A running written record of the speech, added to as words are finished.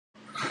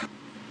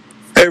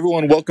Hey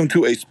everyone, welcome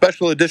to a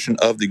special edition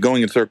of the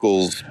Going in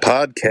Circles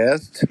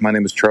podcast. My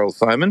name is Charles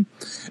Simon.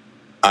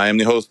 I am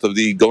the host of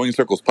the Going in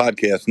Circles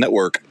podcast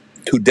network.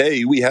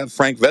 Today we have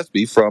Frank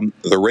Vespe from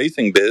the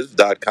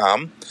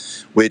Racingbiz.com,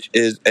 which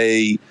is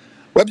a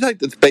website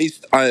that's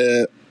based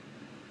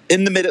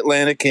in the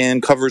Mid-Atlantic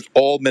and covers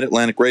all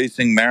Mid-Atlantic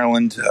racing: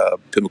 Maryland,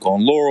 Pimlico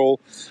and Laurel,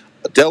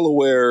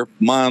 Delaware,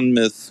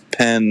 Monmouth,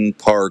 Penn,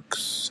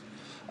 Parks,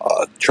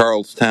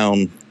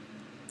 Charlestown,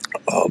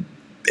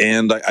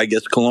 and I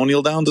guess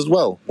Colonial Downs as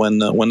well when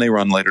they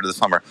run later this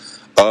summer.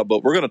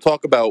 But we're going to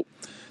talk about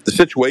the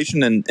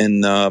situation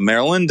in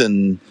Maryland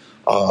and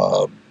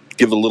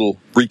give a little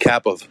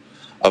recap of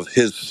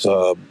his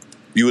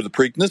view of the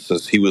Preakness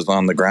as he was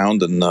on the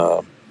ground and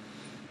on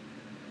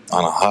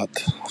a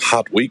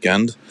hot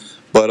weekend.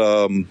 But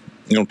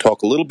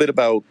talk a little bit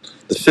about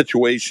the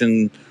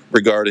situation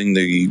regarding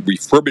the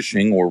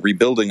refurbishing or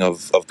rebuilding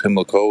of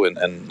Pimlico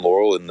and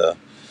Laurel and the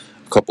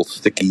couple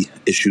sticky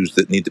issues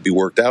that need to be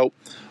worked out.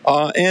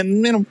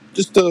 And we'll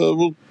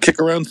kick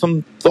around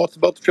some thoughts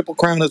about the Triple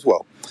Crown as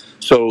well.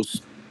 So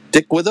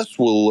stick with us.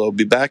 We'll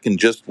be back in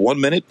just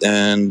 1 minute,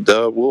 and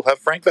we'll have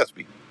Frank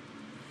Vespe.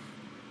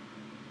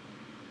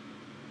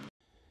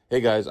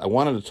 Hey guys, I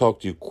wanted to talk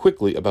to you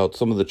quickly about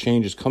some of the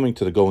changes coming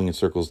to the Going in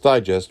Circles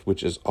Digest,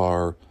 which is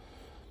our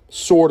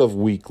sort of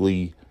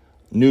weekly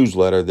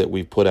newsletter that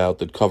we put out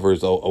that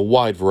covers a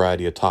wide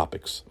variety of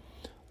topics.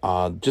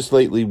 Just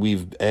lately,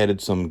 we've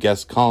added some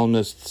guest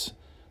columnists.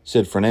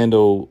 Sid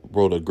Fernando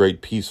wrote a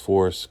great piece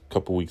for us a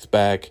couple weeks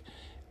back,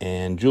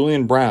 and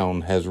Julian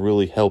Brown has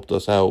really helped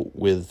us out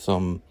with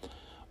some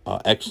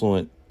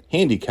excellent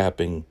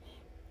handicapping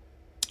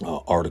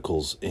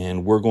articles,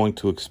 and we're going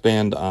to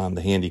expand on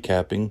the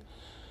handicapping,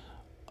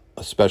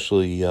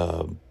 especially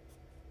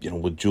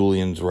with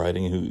Julian's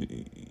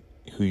writing,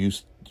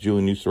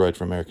 Julian used to write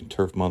for American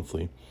Turf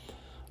Monthly,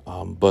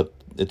 but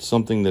it's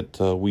something that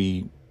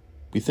we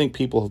think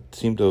people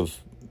seem to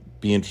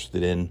be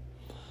interested in,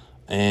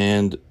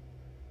 and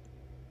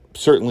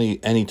certainly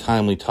any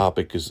timely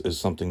topic is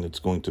something that's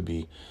going to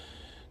be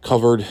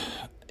covered,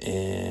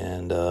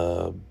 and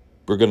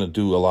we're going to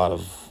do a lot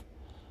of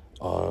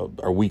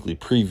our weekly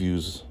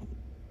previews,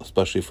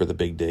 especially for the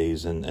big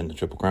days and the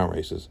Triple Crown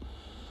races.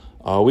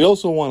 We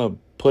also want to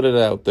put it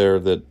out there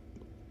that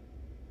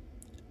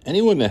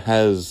anyone that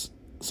has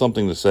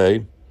something to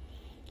say,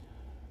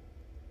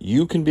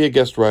 you can be a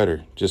guest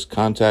writer. Just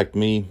contact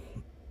me.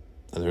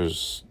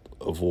 There's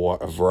a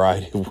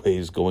variety of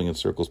ways. Going in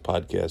Circles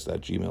podcast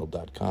at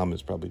gmail.com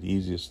is probably the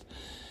easiest.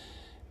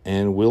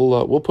 And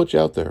we'll put you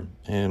out there.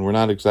 And we're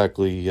not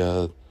exactly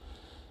at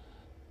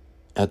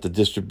the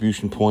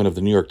distribution point of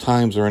the New York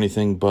Times or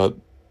anything, but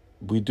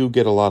we do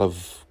get a lot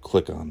of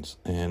click-ons.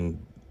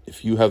 And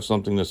if you have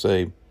something to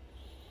say,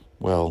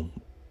 well,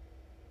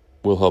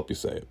 we'll help you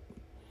say it.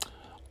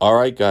 All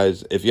right,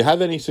 guys, if you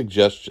have any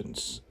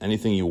suggestions,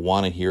 anything you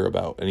want to hear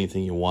about,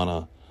 anything you want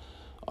to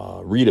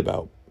read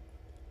about,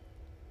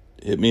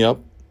 hit me up,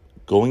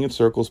 Going in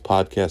Circles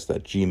podcast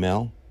at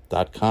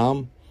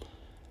gmail.com,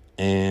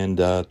 and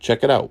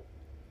check it out.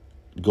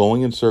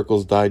 Going in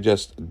Circles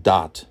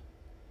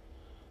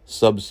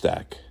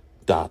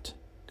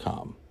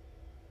Digest.substack.com.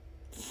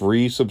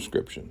 Free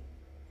subscription.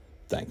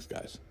 Thanks,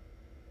 guys.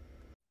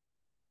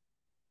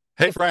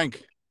 Hey,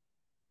 Frank.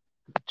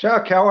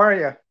 Chuck, how are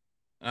you?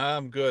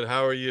 I'm good.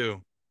 How are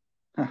you?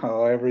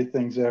 Oh,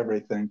 everything's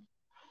everything.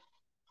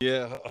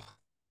 Yeah.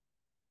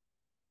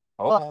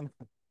 Hold on.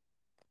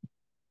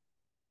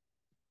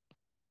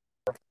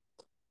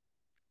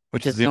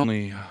 Which is the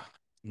only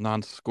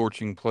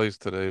non-scorching place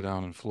today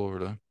down in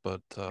Florida,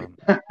 but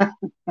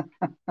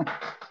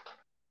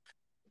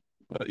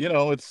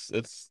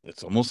it's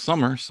almost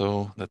summer,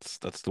 so that's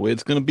the way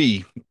it's going to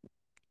be.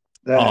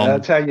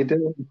 That's how you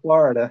do it in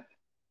Florida.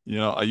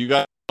 You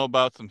guys know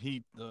about some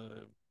heat.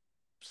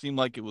 Seemed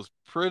like it was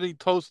pretty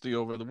toasty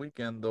over the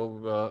weekend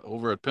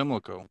over at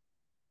Pimlico.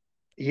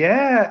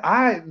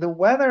 Yeah, the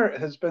weather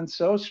has been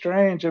so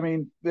strange. I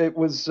mean, it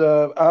was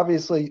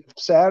obviously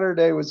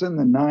Saturday was in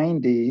the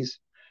 90s.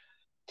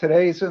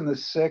 Today's in the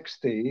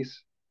 60s.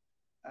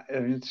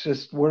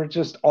 We're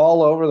just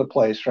all over the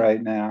place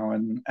right now.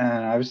 And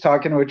I was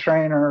talking to a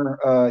trainer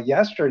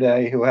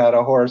yesterday who had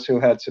a horse who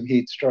had some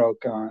heat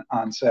stroke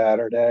on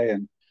Saturday,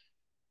 and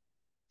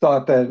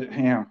thought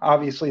that,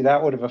 obviously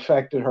that would have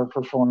affected her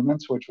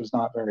performance, which was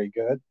not very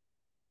good.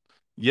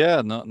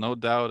 Yeah, no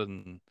doubt.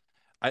 And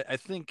I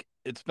think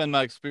it's been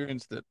my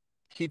experience that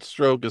heat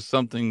stroke is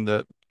something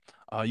that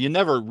you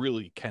never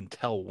really can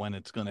tell when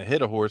it's going to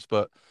hit a horse,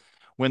 but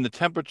when the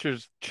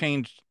temperatures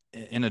change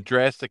in a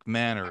drastic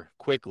manner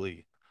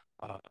quickly,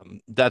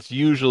 that's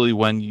usually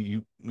when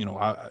in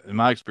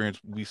my experience,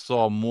 we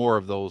saw more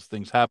of those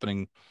things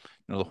happening.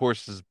 The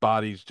horses'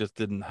 bodies just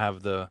didn't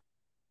have the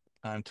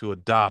time to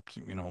adopt,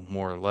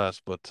 more or less.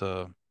 But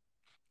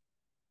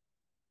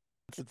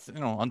it's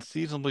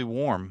unseasonably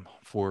warm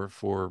for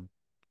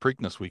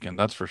Preakness weekend,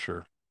 that's for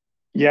sure.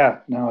 Yeah,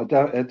 no,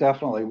 it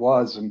definitely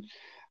was. And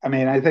I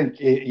mean, I think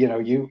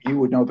you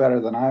would know better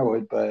than I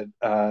would, but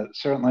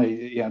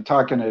certainly,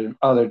 talking to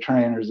other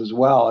trainers as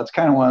well, it's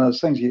kind of one of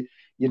those things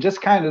you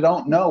just kind of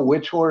don't know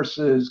which horse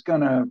is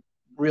going to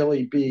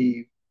really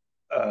be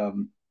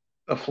um,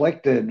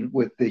 afflicted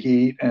with the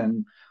heat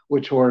and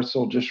which horse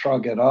will just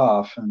shrug it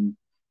off. And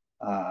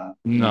uh,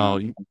 you No,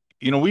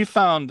 know, we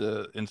found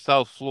in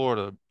South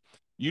Florida,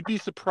 you'd be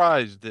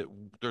surprised that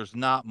there's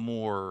not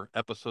more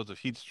episodes of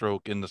heat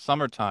stroke in the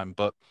summertime.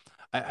 But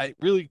I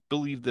really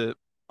believe that,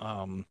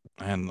 and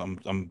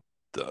I'm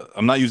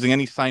not using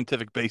any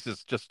scientific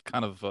basis, just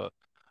kind of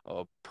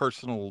a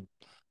personal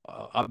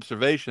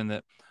observation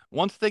that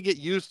once they get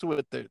used to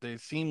it, they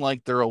seem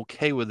like they're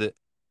okay with it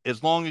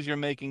as long as you're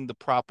making the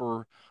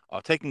proper,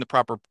 taking the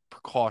proper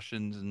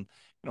precautions and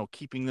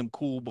keeping them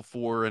cool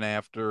before and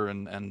after,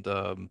 and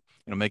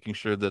making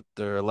sure that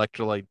their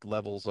electrolyte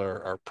levels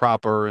are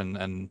proper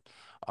and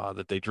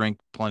that they drink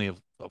plenty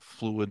of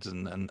fluids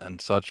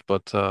and such.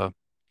 But uh,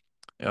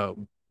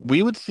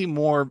 we would see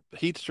more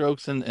heat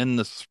strokes in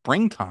the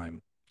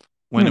springtime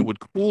when it hmm. would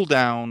cool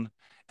down,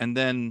 and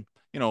then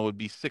it would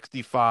be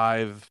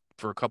 65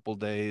 for a couple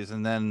days,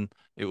 and then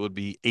it would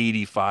be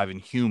 85 and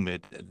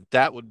humid.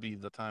 That would be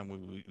the time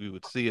we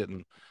would see it.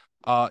 And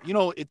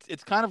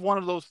it's kind of one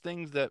of those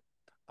things that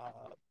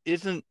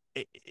isn't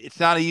it's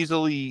not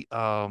easily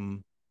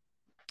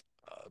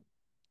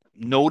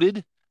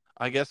noted,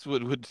 I guess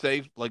would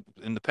say, like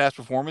in the past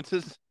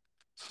performances.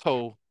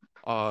 So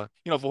if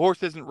a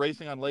horse isn't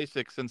racing on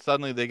Lasix and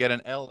suddenly they get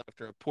an L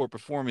after a poor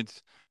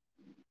performance,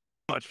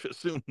 much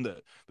assume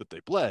that they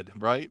bled,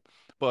 right?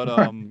 But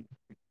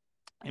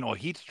a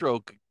heat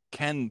stroke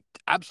can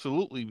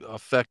absolutely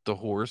affect the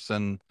horse,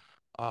 and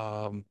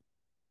um,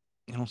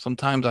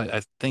 sometimes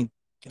I think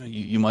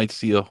you might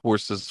see a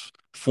horse's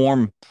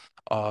form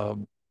uh,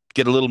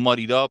 get a little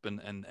muddied up,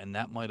 and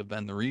that might have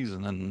been the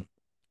reason. And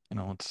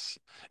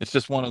it's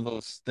just one of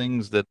those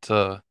things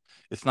that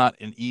it's not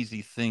an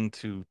easy thing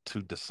to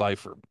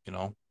decipher,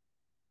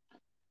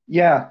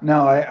 Yeah,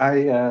 no,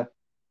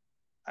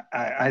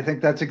 I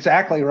think that's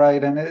exactly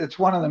right, and it's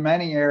one of the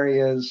many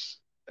areas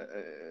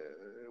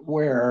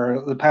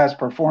where the past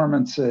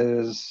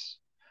performances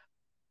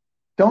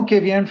don't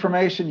give you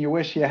information you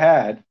wish you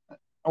had.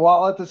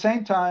 While at the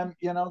same time,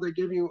 they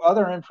give you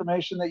other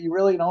information that you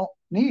really don't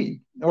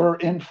need, or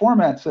in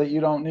formats that you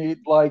don't need.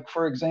 Like,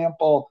 for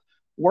example,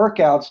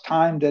 workouts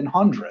timed in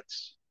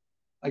hundreds.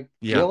 Like,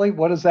 Yeah. really,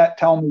 what does that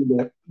tell me?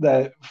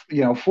 That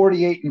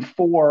 48 and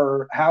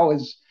 4. How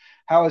is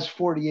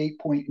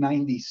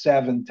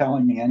 48.97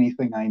 telling me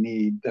anything I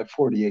need that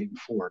 48 and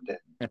 4 did?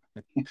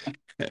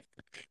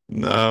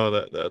 No,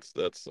 that's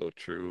so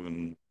true.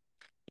 And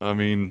I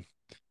mean,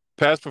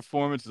 past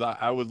performances,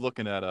 I was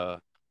looking at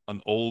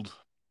an old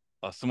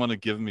someone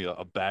had given me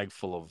a bag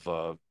full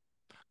of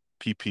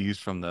PPs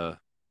from the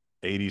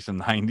 80s and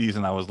 90s,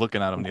 and I was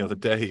looking at them the other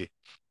day.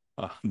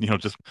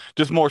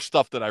 Just more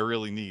stuff that I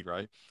really need,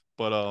 right?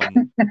 But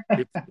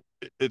it's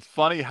it's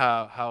funny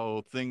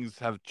how things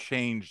have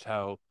changed,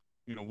 how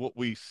what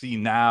we see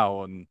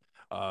now, and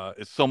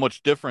is so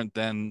much different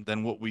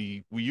than what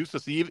we used to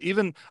see.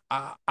 Even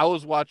I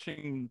was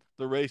watching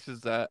the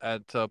races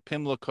at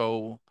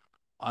Pimlico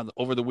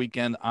over the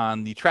weekend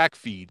on the track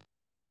feed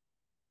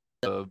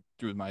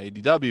through my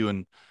ADW,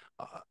 and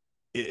uh,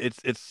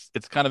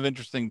 it's kind of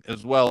interesting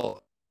as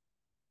well.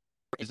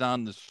 Is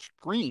on the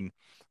screen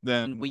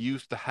than we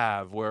used to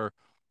have, where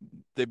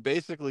they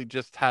basically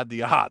just had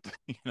the odds,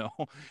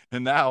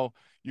 and now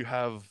you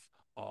have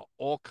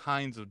all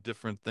kinds of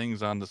different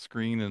things on the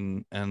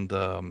screen, and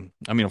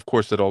I mean, of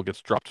course, it all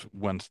gets dropped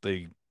once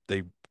they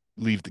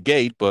leave the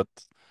gate, but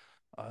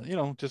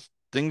just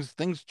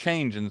things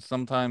change, and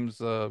sometimes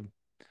for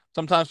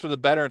the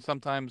better, and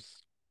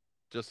sometimes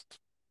just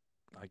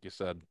like you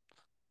said,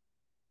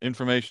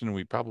 information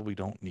we probably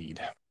don't need.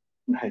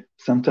 Right.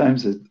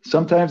 Sometimes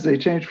they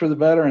change for the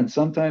better, and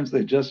sometimes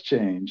they just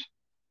change.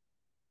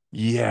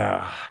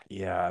 Yeah,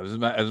 yeah. As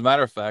a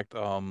matter of fact,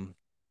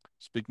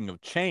 speaking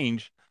of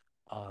change,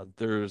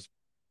 there's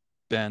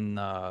been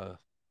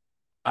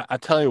I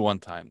tell you one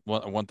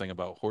thing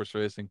about horse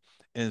racing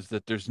is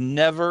that there's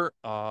never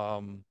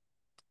a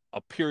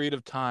period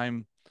of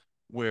time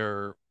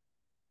where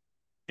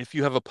if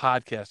you have a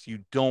podcast, you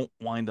don't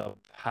wind up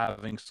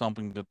having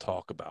something to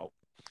talk about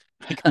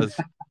because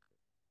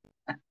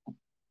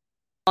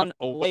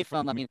away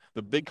from, I mean,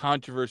 the big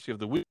controversy of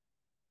the week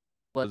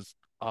was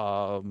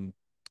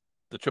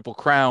the Triple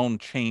Crown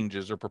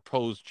changes or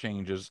proposed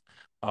changes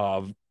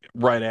uh,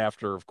 right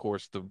after, of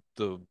course,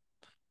 the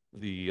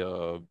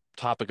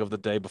topic of the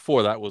day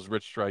before that was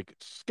Rich Strike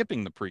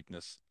skipping the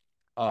Preakness.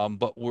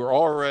 But we're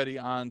already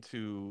on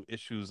to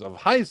issues of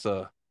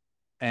Heisa,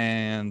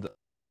 and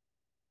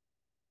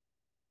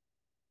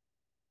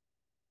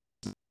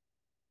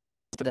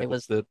today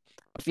was that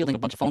I'm feeling a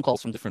bunch of phone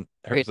calls from different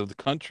areas of the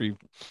country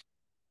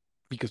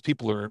because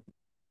people are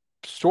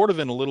sort of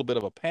in a little bit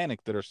of a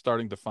panic that are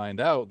starting to find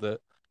out that,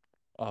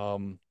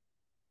 um,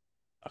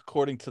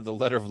 according to the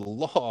letter of the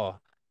law,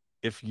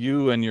 if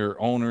you and your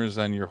owners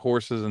and your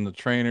horses and the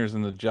trainers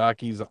and the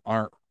jockeys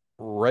aren't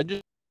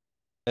registered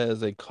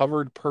as a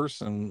covered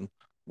person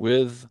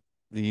with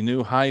the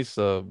new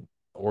HISA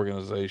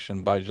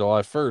organization by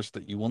July 1st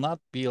that you will not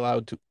be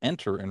allowed to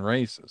enter in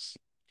races.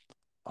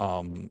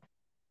 Um,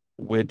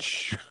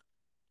 which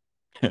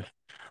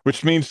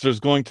which means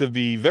there's going to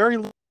be very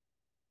little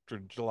after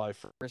July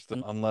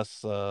 1st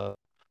unless a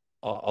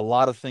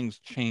lot of things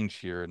change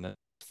here in the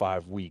next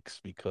 5 weeks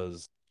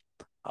because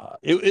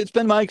it's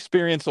been my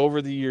experience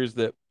over the years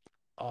that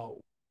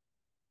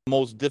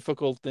most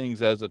difficult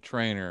things as a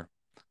trainer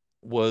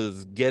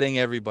was getting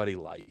everybody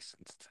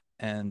licensed.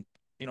 And,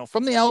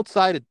 from the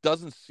outside, it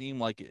doesn't seem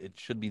like it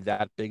should be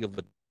that big of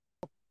a.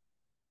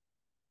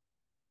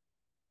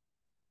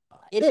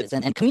 It is.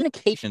 And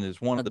communication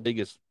is one of the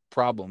biggest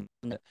problems.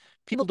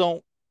 People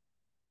don't,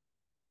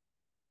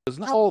 because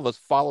not all of us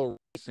follow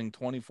racing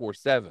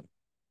 24/7.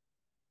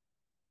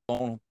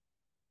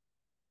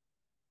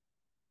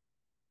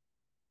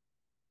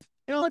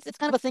 It's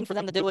kind of a thing for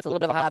them to do. It's a little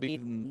bit of a hobby,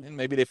 and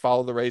maybe they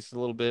follow the race a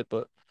little bit,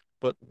 but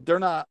they're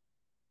not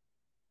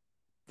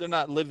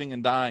living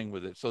and dying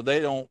with it, so they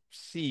don't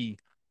see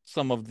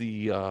some of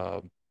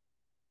the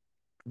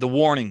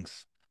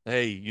warnings.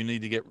 Hey, you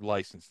need to get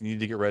licensed, you need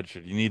to get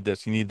registered, you need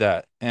this, you need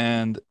that,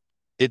 and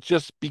it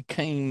just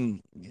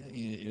became.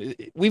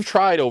 We've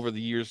tried over the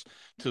years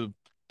to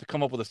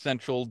come up with a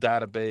central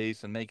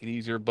database and make it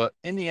easier, but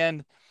in the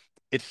end,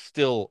 it's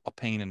still a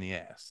pain in the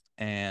ass.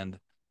 And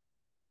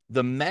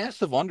the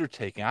massive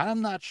undertaking,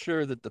 I'm not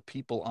sure that the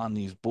people on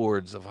these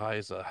boards of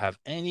HISA have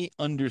any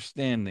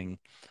understanding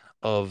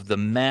of the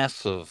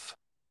massive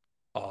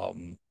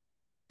um,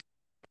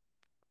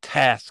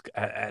 task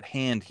at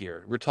hand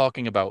here. We're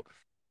talking about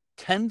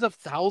tens of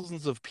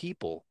thousands of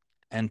people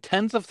and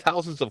tens of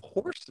thousands of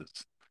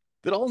horses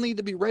that all need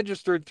to be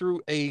registered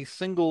through a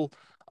single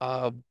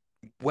uh,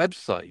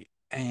 website.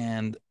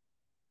 And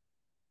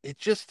it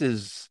just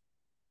is,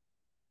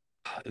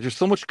 there's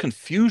so much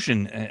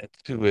confusion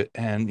to it.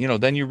 And,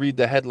 then you read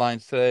the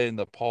headlines today, and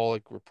the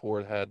Pollock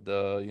report had,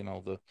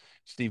 the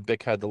Steve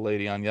Bick had the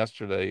lady on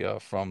yesterday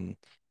from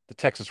the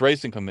Texas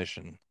Racing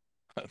Commission.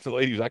 The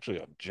lady was actually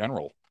a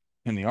general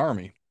in the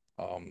Army.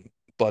 Um,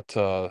 but,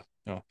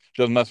 she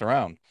doesn't mess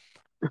around.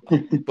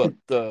 But,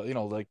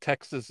 like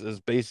Texas is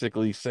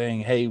basically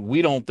saying, hey,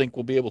 we don't think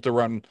we'll be able to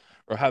run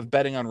or have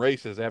betting on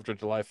races after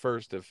July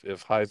 1st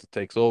if HISA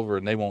takes over,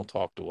 and they won't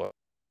talk to us.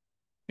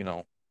 You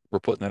know, we're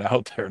putting it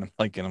out there, and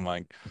I'm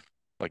like,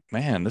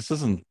 man, this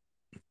isn't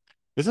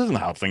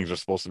how things are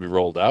supposed to be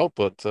rolled out.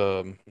 But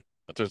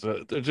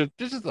there's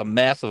just a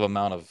massive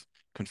amount of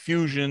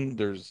confusion.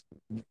 There's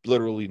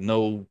literally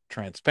no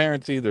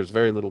transparency. There's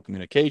very little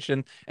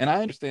communication, and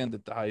I understand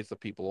that the HISA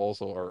people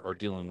also are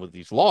dealing with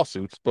these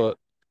lawsuits, but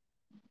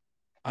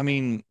I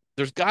mean,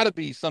 there's got to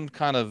be some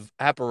kind of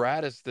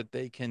apparatus that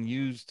they can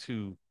use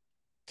to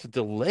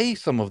delay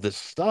some of this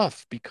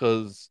stuff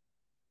because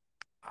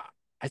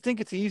I think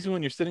it's easy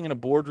when you're sitting in a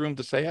boardroom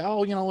to say,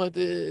 "Oh, you know what?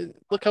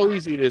 Look how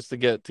easy it is to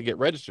get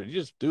registered. You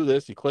just do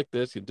this, you click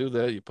this, you do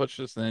that, you push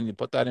this in, you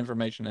put that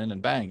information in,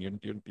 and bang,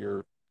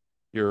 you're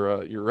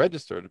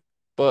registered."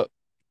 But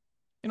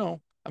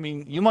I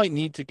mean, you might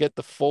need to get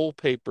the full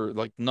paper,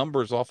 like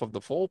numbers off of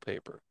the full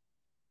paper.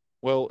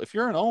 Well, if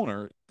you're an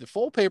owner, the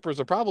full papers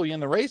are probably in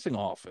the racing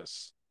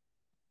office,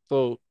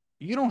 so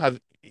you don't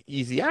have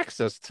easy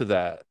access to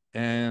that,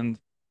 and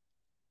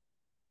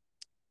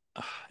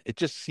it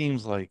just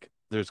seems like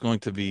there's going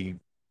to be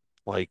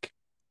like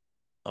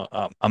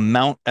a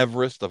Mount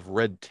Everest of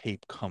red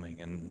tape coming,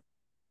 and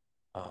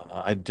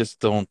I just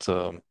don't.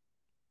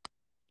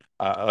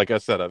 Like I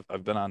said,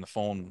 I've been on the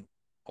phone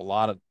a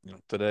lot of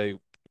today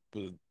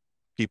with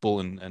people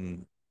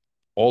and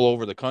all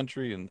over the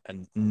country,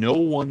 and no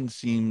one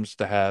seems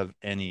to have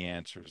any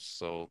answers.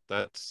 So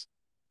that's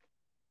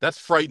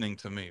frightening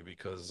to me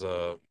because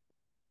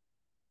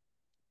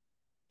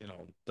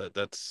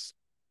that's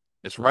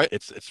it's right.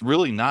 It's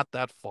really not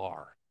that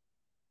far.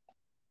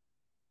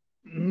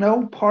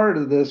 No part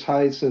of this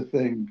HISA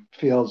thing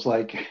feels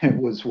like it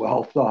was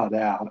well thought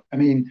out. I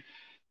mean,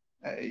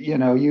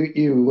 well,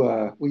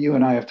 you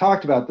and I have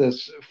talked about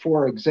this.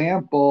 For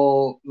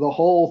example, the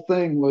whole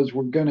thing was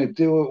we're going to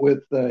do it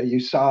with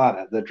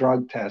USADA, the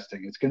drug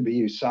testing. It's going to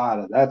be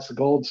USADA. That's the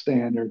gold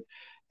standard.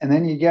 And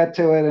then you get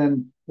to it,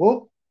 and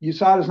well,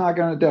 USADA is not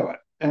going to do it.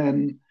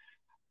 And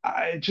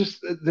I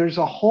just there's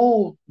a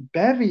whole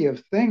bevy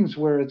of things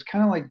where it's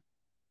kind of like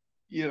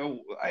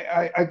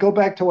I go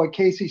back to what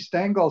Casey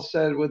Stengel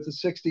said with the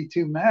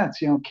 62 Mets.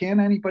 Can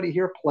anybody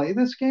here play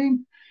this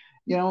game?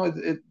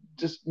 It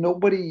just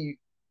nobody.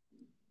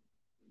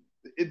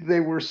 They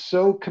were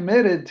so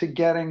committed to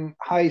getting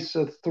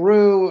HISA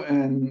through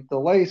and the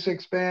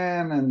LASIX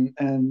ban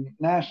and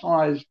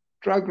nationalized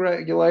drug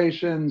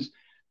regulations,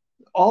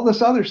 all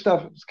this other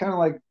stuff. It's kind of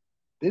like,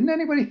 didn't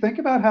anybody think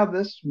about how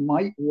this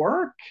might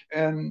work?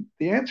 And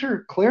the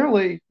answer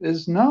clearly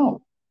is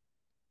no.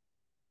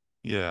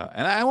 Yeah,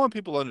 and I want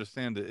people to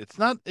understand that it's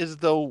not as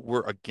though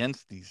we're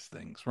against these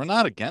things. We're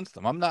not against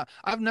them. I'm not.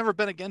 I've never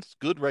been against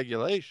good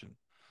regulation,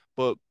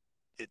 but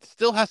it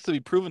still has to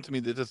be proven to me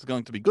that this is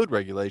going to be good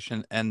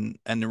regulation, and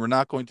we're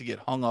not going to get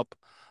hung up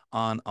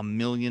on a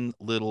million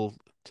little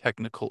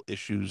technical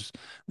issues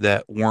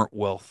that weren't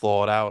well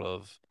thought out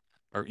of,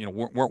 or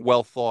weren't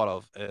well thought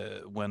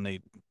of when they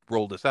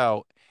rolled this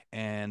out,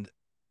 and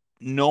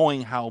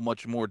knowing how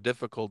much more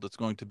difficult it's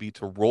going to be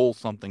to roll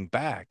something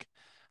back.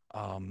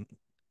 Um,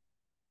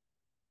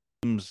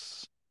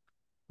 seems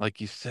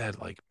like you said,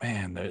 like,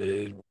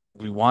 man,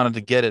 we wanted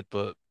to get it,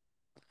 but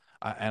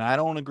and I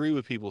don't agree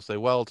with people say,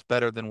 well, it's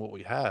better than what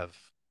we have.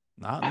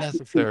 Not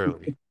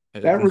necessarily.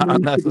 That Not remains to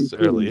be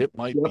necessarily. seen. It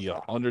might Yep. be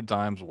 100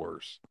 times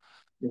worse.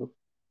 Yep.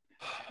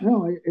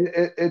 No,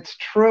 it's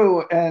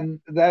true, and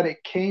that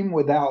it came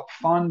without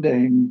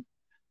funding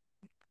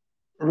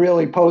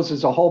really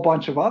poses a whole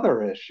bunch of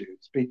other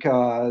issues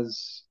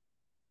because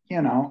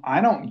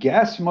I don't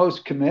guess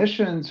most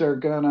commissions are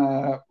going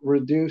to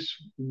reduce.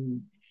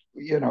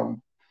 You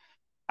know,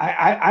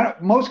 I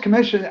don't, most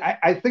commission.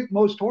 I think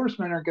most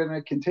horsemen are going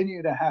to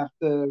continue to have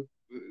to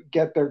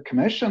get their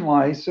commission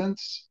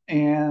license,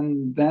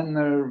 and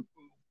then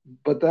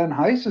but then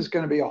Heist is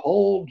going to be a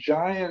whole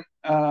giant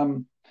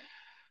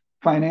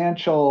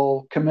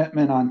financial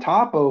commitment on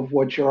top of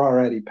what you're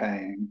already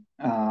paying.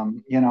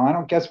 I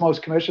don't guess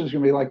most commissions are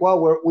going to be like,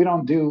 well, we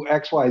don't do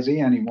X, Y, Z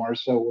anymore,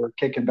 so we're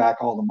kicking back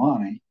all the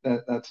money.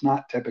 That's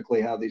not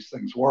typically how these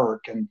things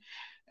work, and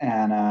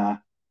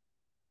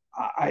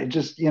I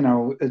just,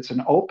 it's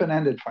an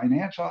open-ended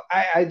financial.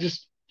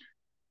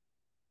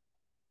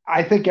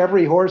 I think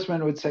every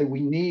horseman would say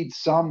we need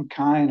some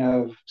kind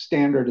of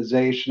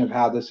standardization of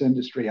how this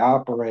industry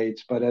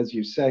operates. But as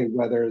you say,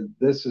 whether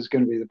this is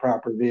going to be the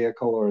proper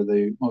vehicle or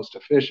the most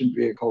efficient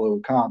vehicle to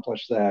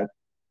accomplish that,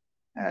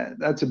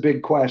 that's a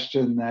big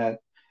question that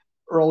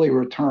early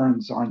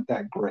returns aren't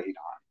that great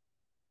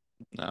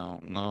No,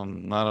 no,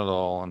 not at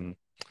all. And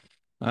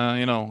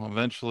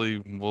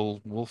eventually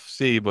we'll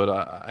see.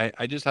 But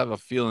I just have a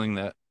feeling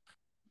that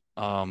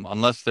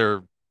unless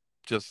they're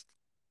just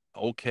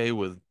okay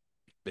with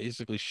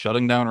basically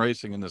shutting down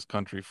racing in this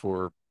country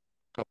for a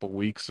couple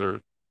weeks,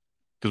 or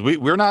because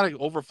we're not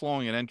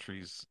overflowing in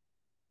entries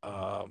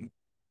um,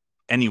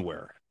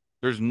 anywhere.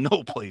 There's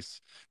no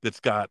place that's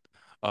got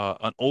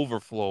an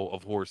overflow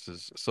of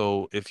horses.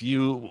 So if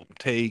you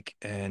take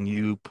and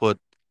you put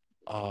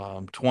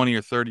 20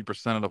 or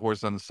 30% of the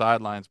horses on the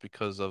sidelines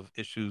because of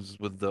issues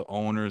with the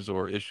owners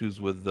or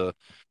issues with the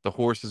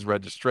horse's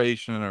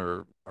registration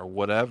or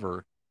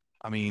whatever,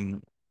 I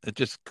mean, it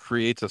just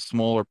creates a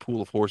smaller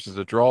pool of horses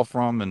to draw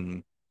from,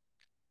 and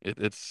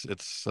it's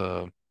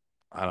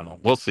I don't know.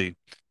 We'll see.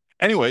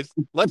 Anyways,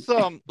 let's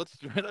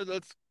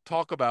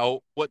talk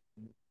about what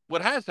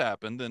has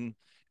happened,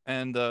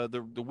 and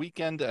the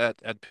weekend at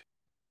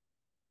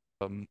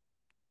um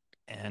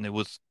and it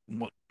was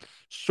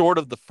sort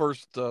of the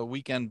first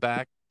weekend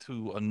back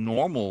to a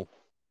normal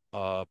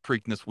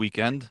Preakness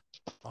weekend.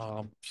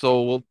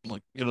 So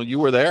like you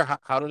were there.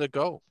 How did it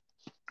go?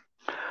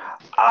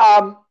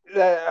 on.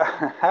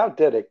 How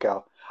did it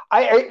go?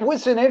 It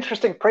was an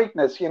interesting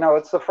Preakness.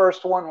 It's the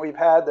first one we've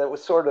had that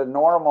was sort of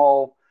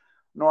normal-ish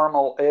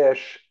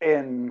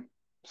in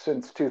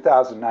since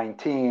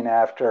 2019.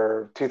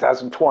 After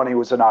 2020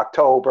 was in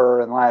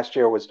October, and last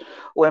year was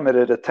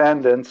limited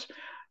attendance.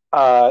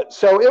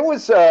 So it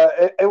was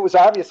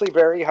obviously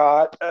very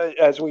hot,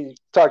 as we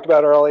talked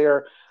about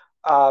earlier.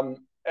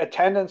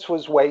 Attendance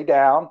was way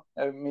down.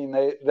 I mean,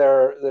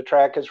 the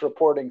track is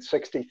reporting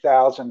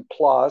 60,000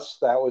 plus.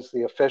 That was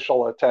the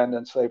official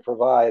attendance they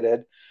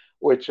provided,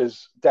 which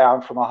is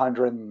down from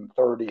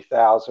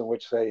 130,000,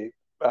 which they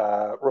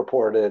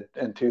reported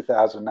in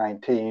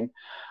 2019.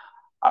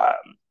 Uh,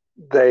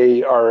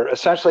 they are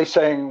essentially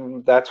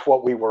saying that's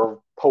what we were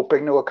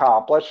hoping to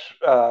accomplish,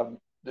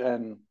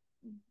 and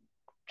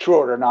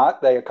true it or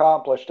not, they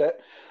accomplished it.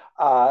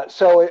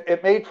 So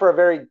it made for a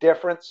very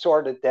different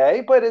sort of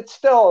day, but it's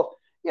still,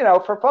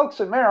 for folks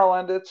in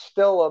Maryland, it's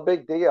still a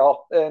big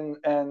deal. And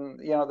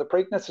the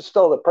Preakness is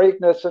still the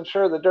Preakness. And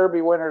sure, the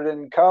Derby winner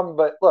didn't come,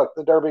 but look,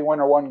 the Derby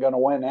winner wasn't going to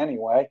win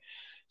anyway.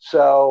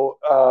 So,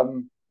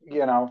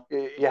 you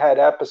had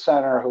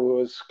Epicenter, who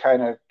was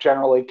kind of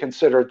generally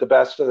considered the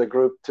best of the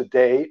group to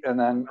date, and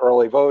then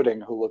early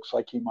voting, who looks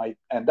like he might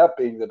end up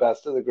being the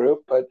best of the group.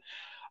 But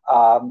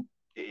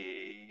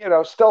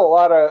still a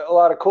lot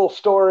of cool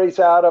stories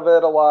out of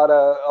it, a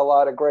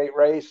lot of great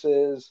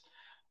races,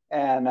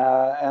 and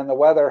the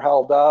weather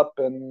held up,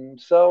 and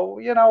so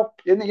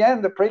in the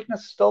end, the Preakness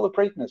is still the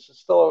Preakness. It's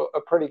still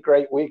a pretty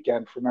great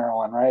weekend for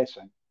Maryland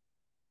racing.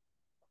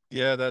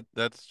 Yeah,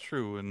 that's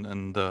true,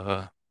 and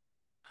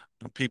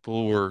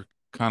people were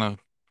kind of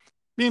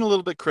being a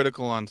little bit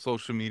critical on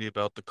social media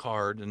about the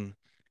card, and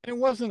it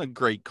wasn't a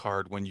great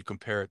card when you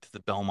compare it to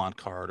the Belmont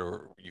card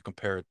or you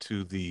compare it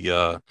to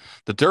the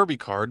Derby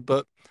card.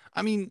 But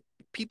I mean,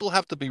 people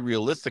have to be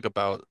realistic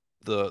about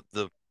the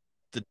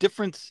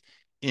difference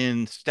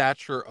in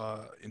stature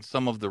in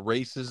some of the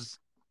races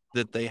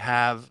that they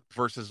have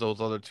versus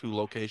those other two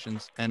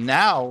locations. And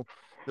now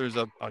there's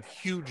a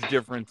huge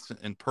difference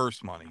in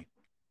purse money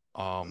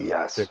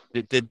Yes.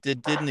 that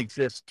didn't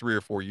exist 3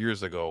 or 4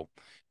 years ago.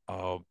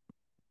 Uh,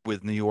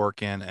 with New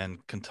York and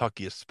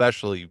Kentucky,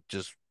 especially,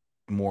 just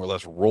more or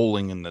less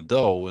rolling in the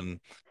dough. And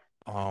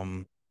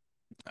Um,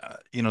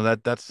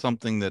 that's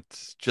something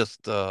that's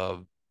just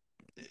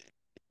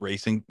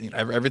racing.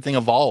 Everything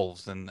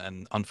evolves,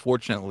 and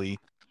unfortunately,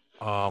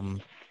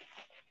 um,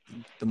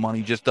 the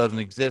money just doesn't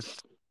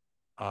exist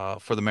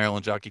for the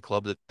Maryland Jockey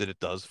Club that it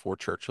does for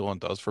Churchill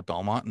and does for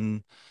Belmont,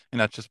 and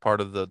that's just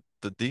part of the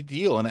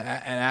deal. And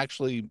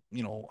actually,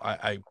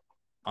 I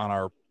on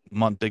our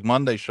Big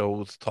Monday show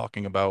was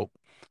talking about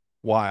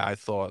why I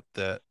thought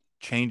that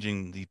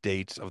changing the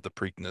dates of the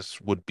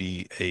Preakness would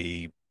be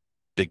a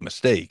big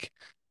mistake.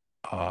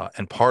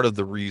 And part of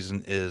the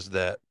reason is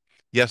that,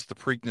 yes, the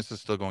Preakness is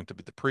still going to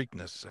be the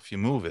Preakness if you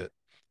move it,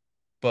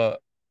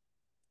 but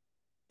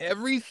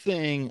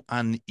everything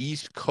on the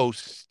East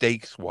Coast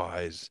stakes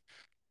wise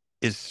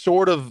is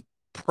sort of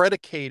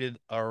predicated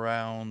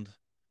around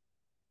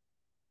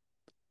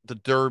the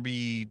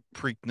Derby,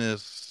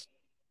 Preakness,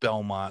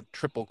 Belmont,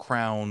 Triple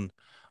Crown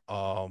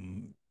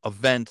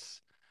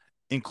events,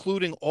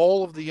 including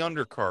all of the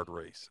undercard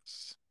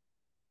races.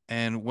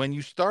 And when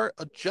you start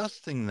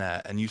adjusting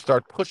that and you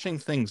start pushing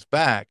things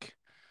back,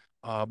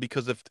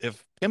 because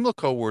if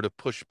Pimlico were to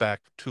push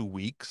back 2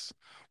 weeks,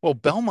 well,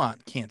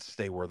 Belmont can't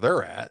stay where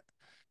they're at.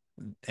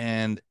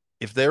 And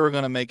if they were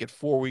going to make it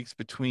 4 weeks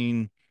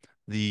between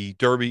the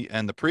Derby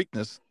and the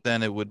Preakness,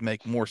 then it would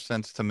make more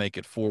sense to make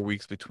it 4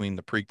 weeks between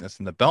the Preakness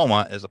and the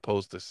Belmont as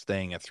opposed to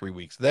staying at 3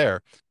 weeks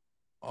there.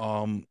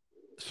 Um,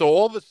 so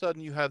all of a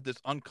sudden you have this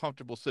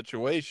uncomfortable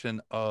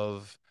situation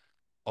of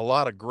a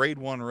lot of grade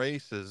one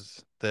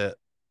races that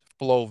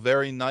flow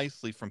very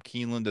nicely from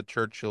Keeneland to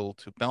Churchill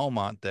to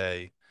Belmont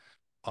Day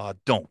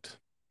don't.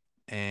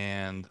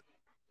 And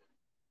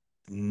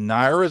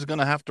Naira is going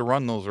to have to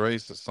run those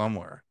races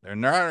somewhere. They're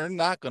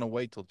not going to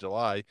wait till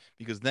July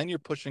because then you're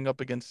pushing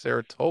up against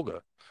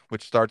Saratoga,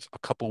 which starts a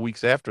couple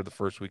weeks after the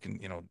first week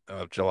in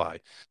of July.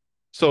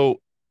 So,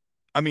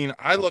 I mean,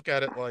 I look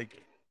at it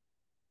like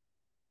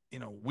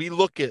we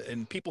look at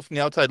and people from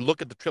the outside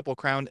look at the Triple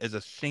Crown as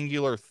a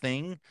singular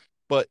thing,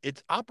 but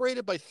it's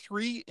operated by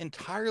three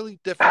entirely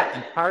different,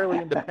 entirely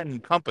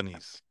independent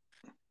companies.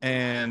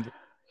 And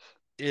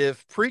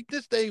if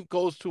Preakness Day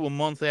goes to a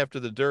month after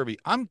the Derby,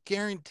 I'm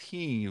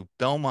guaranteeing you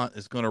Belmont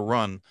is going to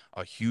run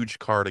a huge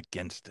card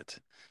against it.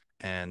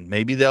 And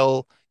maybe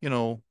they'll,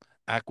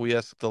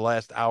 acquiesce the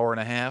last hour and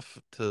a half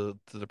to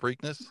the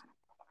Preakness,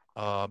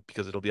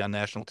 because it'll be on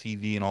national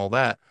TV and all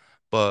that.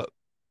 But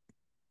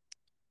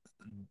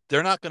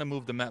they're not going to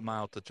move the Met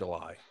Mile to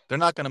July. They're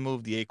not going to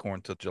move the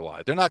Acorn to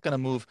July. They're not going to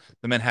move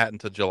the Manhattan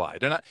to July.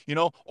 They're not,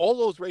 all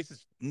those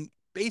races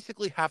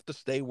basically have to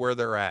stay where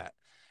they're at.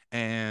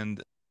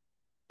 And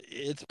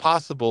it's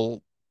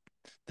possible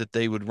that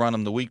they would run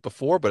them the week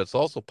before, but it's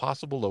also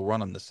possible they'll run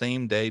them the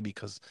same day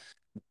because,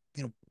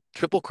 you know,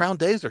 Triple Crown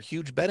days are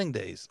huge betting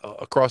days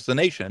across the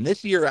nation. And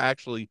this year,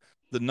 actually,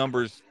 the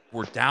numbers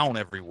were down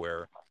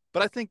everywhere.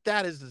 But I think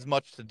that is as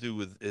much to do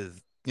with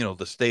is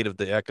the state of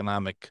the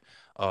economic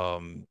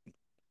um,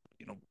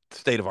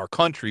 state of our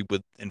country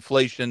with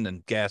inflation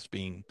and gas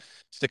being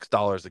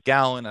 $6 a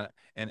gallon,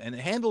 and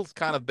handle's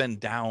kind of been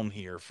down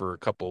here for a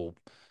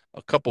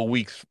couple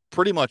weeks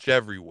pretty much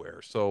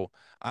everywhere. So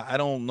I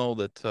don't know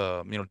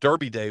that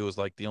Derby Day was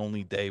like the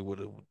only day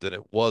that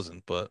it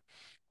wasn't,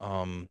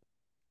 um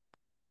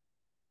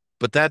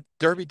but that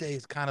Derby Day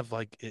is kind of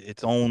like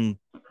its own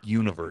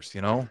universe.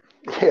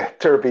 Yeah,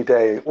 Derby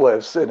Day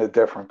lives in a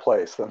different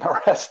place than the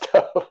rest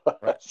of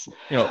Right. us.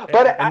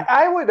 But And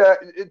I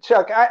would,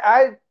 Chuck,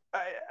 I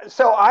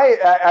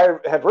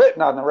have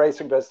written on the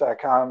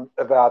racingbiz.com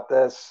about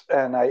this,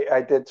 and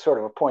I did sort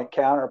of a point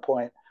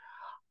counterpoint.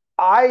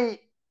 I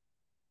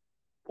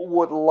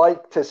would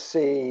like to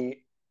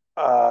see,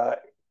 uh,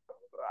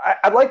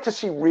 I'd like to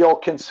see real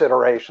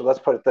consideration, let's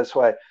put it this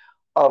way,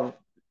 of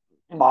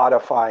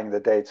modifying the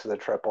dates of the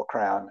Triple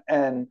Crown.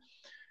 And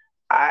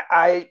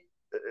I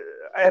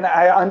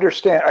I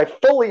understand, I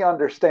fully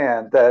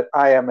understand that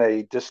I am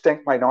a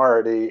distinct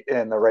minority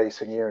in the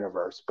racing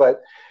universe,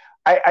 but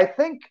I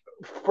think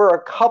for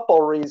a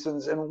couple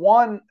reasons, and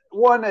one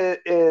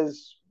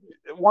is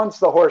one's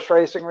the horse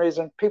racing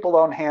reason. People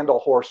don't handle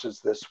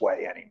horses this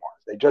way anymore.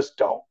 They just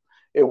don't.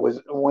 It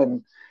was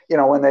when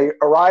they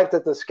arrived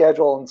at the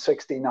schedule in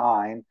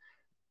 '69,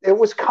 it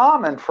was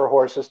common for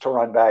horses to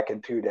run back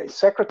in 2 days.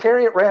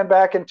 Secretariat ran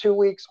back in 2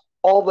 weeks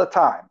all the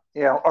time,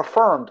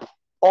 affirmed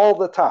all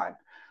the time.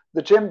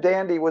 The Jim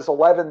Dandy was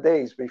 11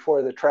 days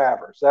before the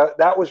Travers.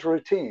 That was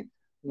routine.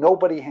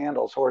 Nobody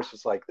handles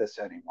horses like this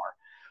anymore.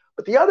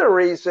 But the other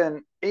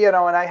reason, and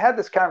I had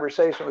this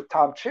conversation with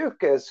Tom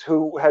Chukas,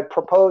 who had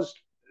proposed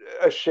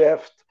a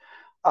shift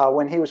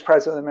when he was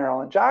president of the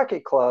Maryland Jockey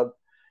Club.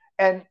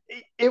 And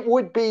it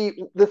would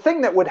be the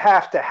thing that would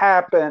have to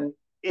happen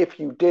if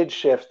you did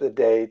shift the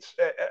dates.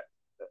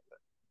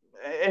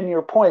 And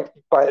your point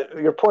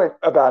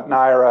about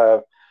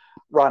Naira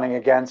running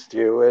against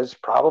you is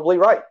probably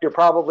right. You're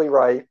probably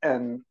right,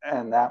 and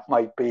that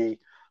might be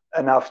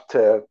enough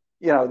to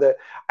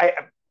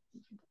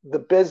the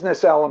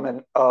business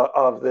element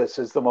of this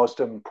is the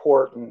most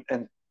important,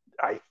 and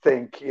I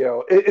think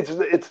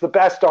it's the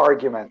best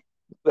argument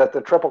that the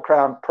Triple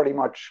Crown pretty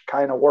much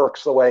kind of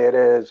works the way it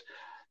is.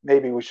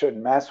 maybe we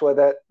shouldn't mess with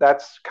it.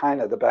 That's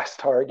kind of the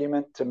best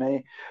argument to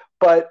me.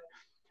 But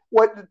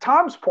what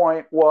Tom's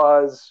point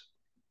was,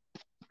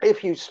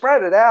 if you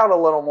spread it out a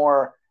little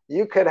more,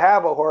 you could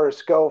have a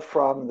horse go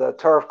from the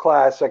Turf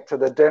Classic to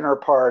the dinner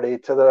party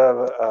to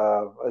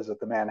the is it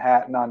the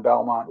Manhattan on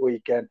Belmont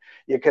weekend.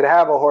 You could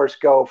have a horse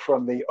go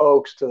from the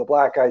Oaks to the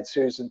Black Eyed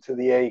Susan to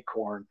the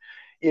Acorn.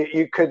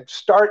 You could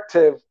start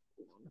to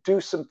do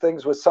some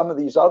things with some of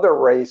these other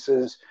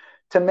races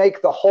to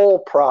make the whole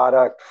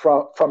product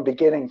from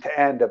beginning to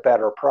end a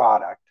better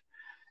product.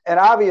 And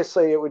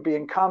obviously, it would be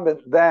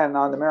incumbent then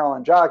on the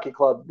Maryland Jockey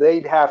Club.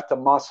 They'd have to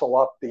muscle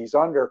up these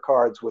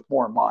undercards with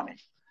more money.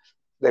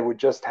 They would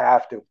just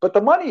have to. But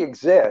the money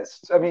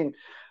exists. I mean,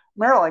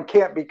 Maryland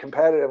can't be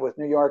competitive with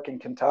New York and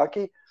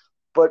Kentucky,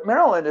 but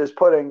Maryland is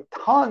putting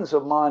tons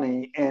of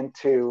money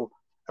into.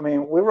 I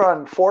mean, we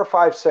run four,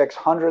 five,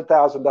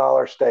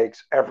 $600,000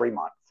 stakes every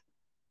month.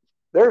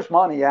 There's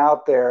money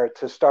out there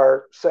to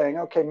start saying,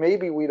 okay,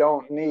 maybe we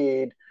don't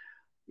need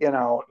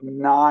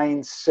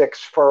 9 6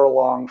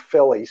 furlong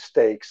filly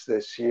stakes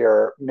this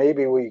year.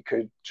 Maybe we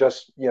could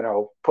just,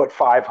 put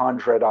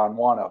 500 on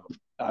one of them.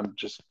 I'm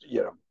just,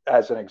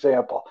 as an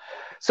example.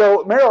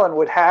 So Maryland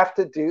would have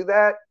to do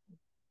that,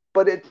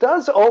 but it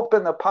does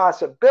open the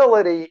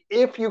possibility,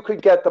 if you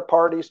could get the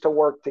parties to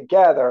work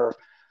together,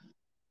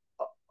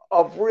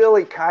 of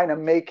really kind of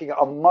making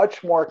a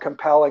much more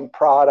compelling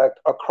product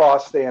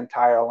across the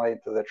entire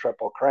length of the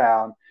Triple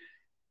Crown.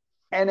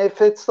 And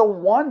if it's the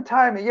one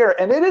time a year,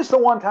 and it is the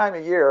one time a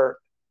year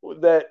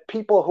that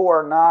people who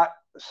are not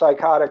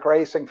psychotic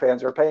racing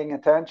fans are paying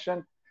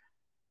attention,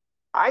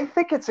 I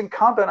think it's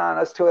incumbent on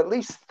us to at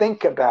least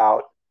think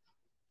about,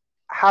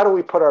 how do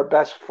we put our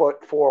best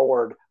foot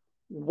forward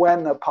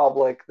when the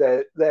public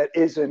that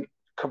isn't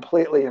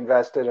completely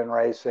invested in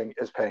racing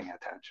is paying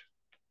attention.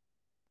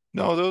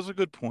 No, those are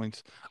good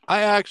points.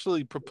 I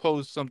actually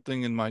proposed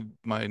something in my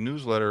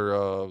newsletter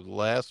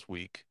last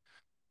week,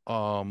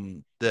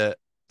 that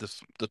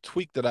the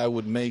tweak that I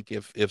would make,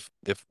 if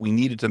we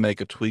needed to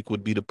make a tweak,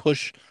 would be to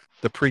push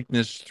the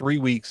Preakness 3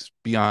 weeks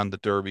beyond the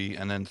Derby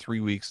and then 3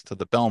 weeks to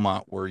the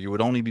Belmont, where you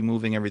would only be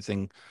moving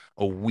everything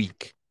a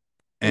week.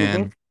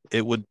 Mm-hmm. And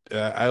it would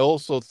I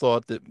also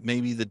thought that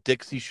maybe the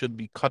Dixie should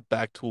be cut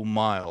back to a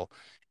mile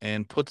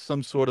and put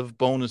some sort of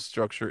bonus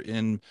structure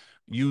in,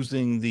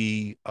 using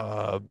the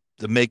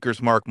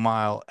Maker's Mark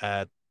mile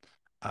at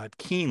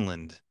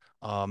Keeneland.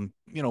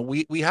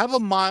 We have a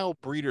mile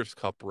Breeders'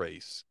 Cup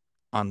race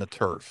on the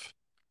turf.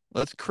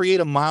 Let's create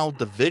a mile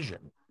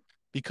division,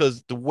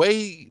 because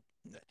the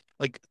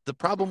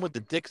problem with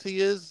the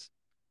Dixie is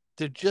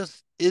there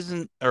just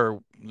isn't, or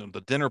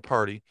the dinner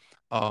party,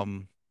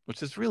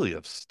 which is really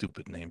a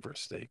stupid name for a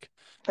steak.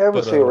 It But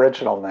was the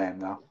original name,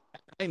 though.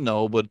 I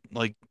know, but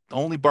like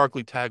only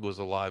Barclay Tagg was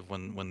alive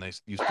when they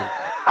used to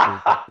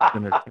serve that for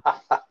dinner.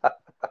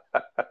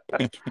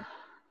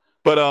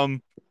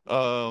 But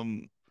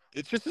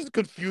it's just this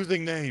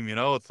confusing name,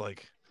 It's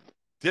like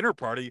dinner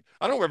party.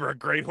 I don't remember a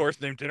great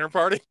horse named Dinner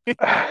Party.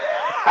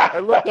 I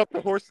looked up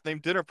a horse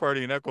named Dinner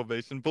Party in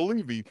Equibase, and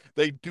believe me,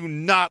 they do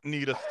not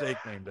need a steak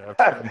named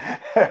after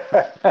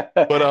them.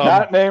 But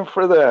Not named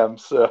for them.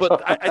 So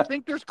I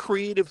think there's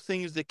creative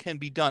things that can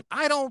be done.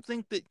 I don't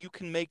think that you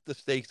can make the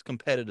stakes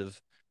competitive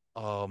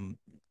um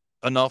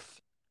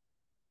enough,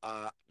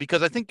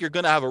 because I think you're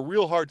going to have a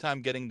real hard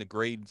time getting the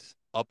grades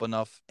up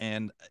enough.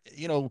 And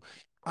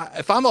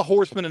if I'm a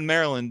horseman in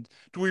Maryland,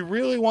 do we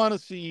really want to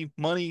see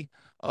money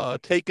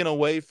taken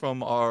away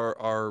from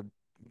our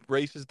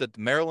races that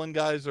the Maryland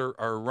guys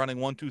are running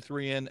 1, 2,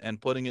 3 in,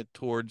 and putting it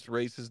towards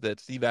races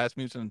that Steve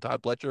Asmussen and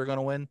Todd Pletcher are going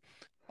to win?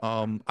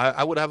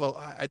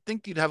 I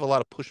think you'd have a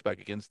lot of pushback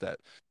against that.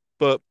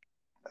 But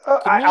to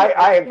me, I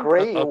I think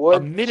agree. You a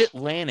would.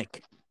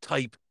 mid-Atlantic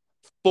type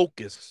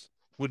focus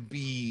would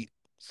be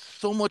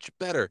so much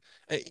better.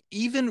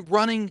 Even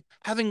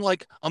having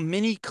like a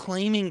mini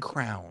claiming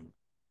crown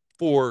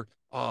for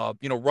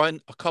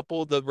run a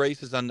couple of the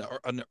races on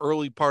the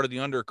early part of the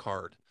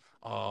undercard.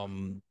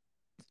 Um,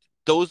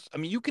 those, I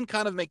mean, you can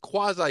kind of make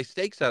quasi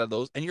stakes out of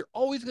those, and you're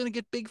always going to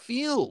get big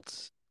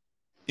fields.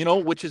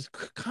 Which is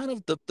kind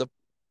of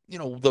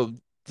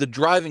the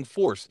driving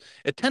force.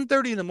 At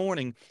 10:30 in the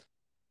morning,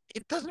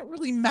 it doesn't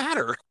really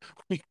matter,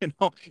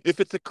 if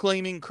it's a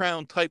claiming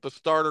crown type of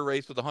starter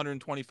race with a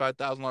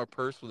 $125,000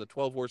 purse with a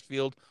 12-horse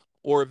field,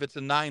 or if it's a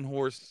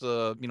 9-horse,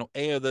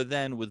 A other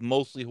than, with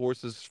mostly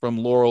horses from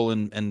Laurel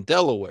and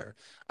Delaware.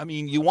 I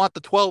mean, you want the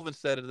 12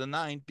 instead of the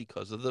 9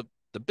 because of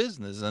the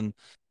business. And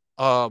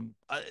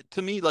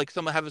to me, like,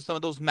 having some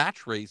of those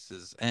match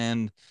races,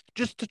 and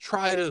just to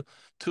try to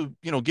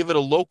give it a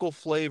local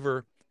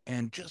flavor,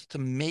 and just to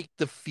make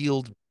the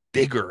field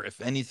bigger,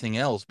 if anything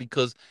else,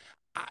 because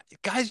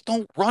guys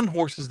don't run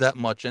horses that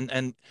much.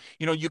 And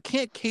you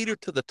can't cater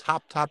to the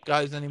top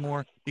guys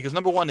anymore, because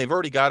number one, they've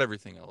already got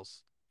everything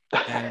else,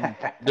 and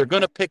they're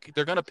gonna pick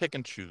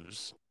and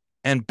choose.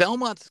 And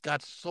Belmont's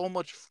got so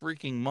much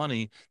freaking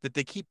money that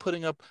they keep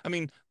putting up. I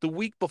mean, the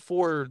week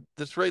before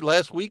this race,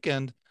 last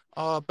weekend,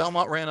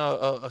 Belmont ran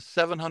a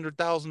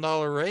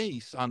 $700,000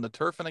 race on the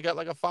turf, and they got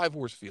like a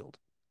 5-horse field.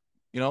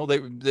 Yeah.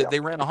 They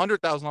ran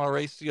 $100,000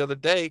 race the other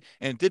day,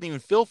 and it didn't even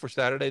fill for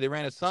Saturday. They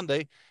ran it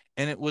Sunday,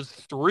 and it was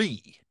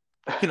three.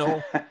 You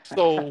know,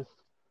 so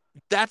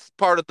that's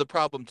part of the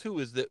problem too,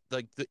 is that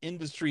like the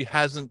industry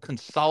hasn't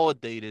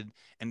consolidated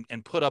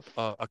and put up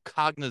a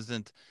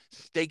cognizant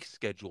stake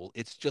schedule.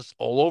 It's just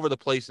all over the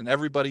place, and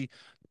everybody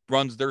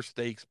runs their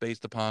stakes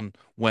based upon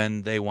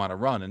when they want to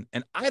run.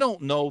 And I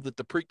don't know that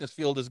the Preakness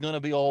field is going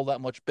to be all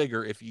that much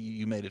bigger if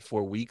you made it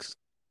 4 weeks.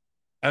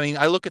 I mean,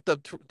 I look at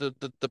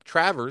the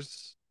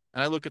Travers,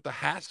 and I look at the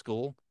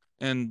Haskell,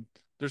 and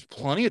there's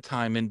plenty of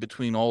time in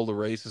between all the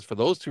races for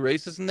those two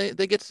races, and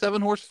they get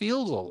 7 horse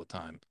fields all the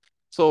time.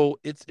 So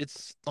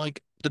it's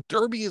like the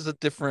Derby is a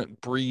different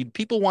breed.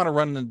 People want to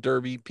run in the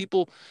Derby.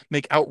 People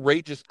make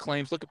outrageous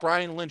claims. Look at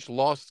Brian Lynch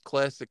lost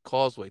Classic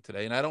Causeway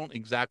today, and I don't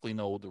exactly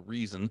know the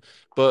reason,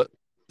 but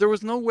there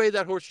was no way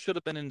that horse should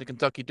have been in the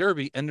Kentucky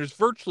Derby, and there's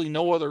virtually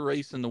no other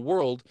race in the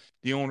world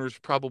the owners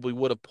probably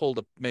would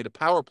have made a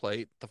power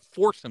play to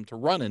force him to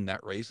run in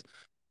that race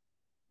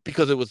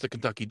because it was the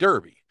Kentucky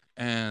Derby.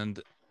 And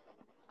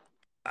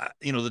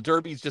the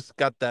Derby's just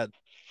got that.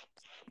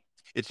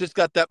 It's just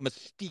got that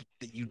mystique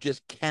that you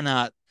just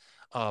cannot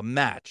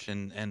match,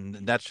 and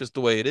that's just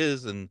the way it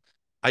is. And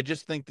I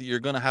just think that you're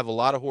going to have a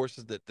lot of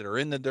horses that are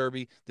in the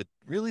Derby that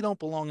really don't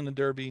belong in the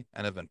Derby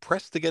and have been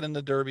pressed to get in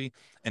the Derby.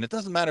 And it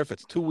doesn't matter if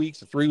it's 2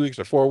 weeks or 3 weeks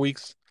or 4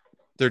 weeks;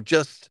 they're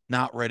just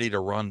not ready to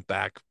run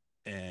back.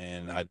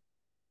 And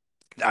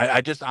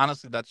I just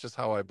honestly, that's just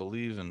how I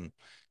believe, and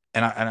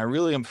I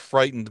really am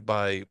frightened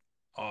by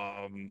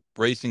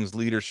racing's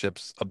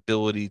leadership's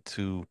ability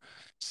to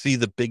see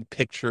the big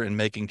picture in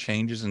making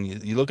changes. And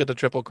you look at the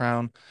Triple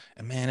Crown,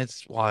 and man,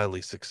 it's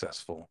wildly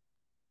successful.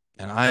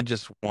 And I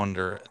just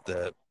wonder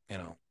that,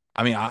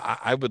 I mean,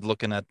 I would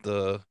looking at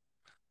the,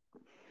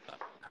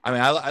 I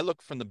mean, I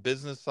look from the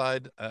business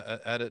side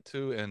at it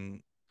too,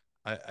 and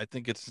I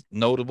think it's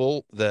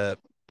notable that,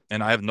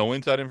 and I have no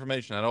inside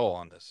information at all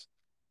on this,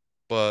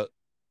 but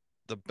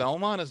the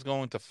Belmont is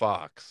going to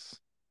Fox.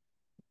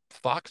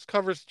 Fox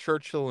covers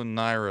Churchill and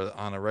Naira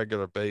on a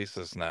regular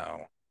basis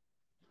now.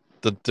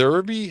 The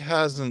Derby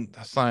hasn't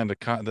signed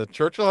the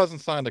Churchill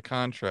hasn't signed a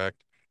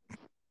contract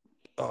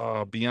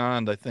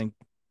beyond, I think,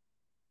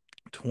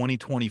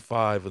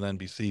 2025 with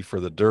NBC for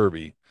the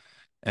Derby.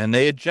 And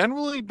they had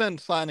generally been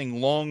signing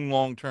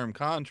long-term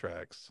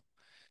contracts.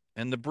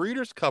 And the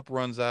Breeders' Cup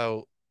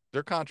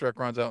their contract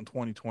runs out in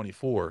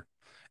 2024.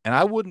 And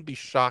I wouldn't be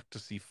shocked to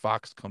see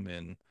Fox come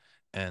in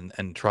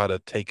and try to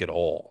take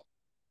all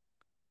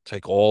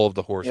of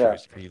the horse Yeah.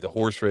 race, be the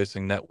horse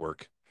racing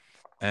network.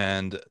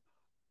 And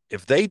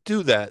if they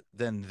do that,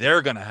 then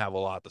they're going to have a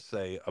lot to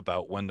say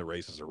about when the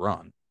races are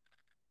run.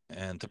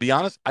 And to be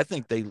honest, I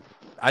think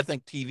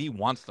TV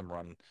wants them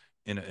run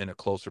in a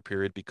closer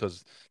period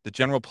because the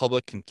general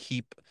public can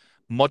keep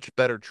much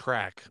better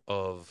track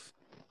of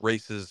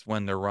races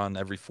when they're run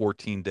every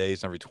 14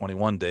 days, every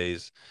 21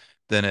 days,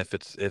 than if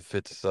it's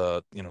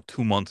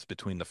 2 months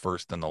between the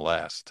first and the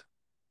last.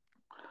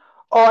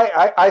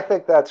 Oh, I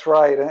think that's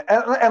right.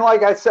 And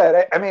like I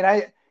said, I mean,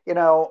 a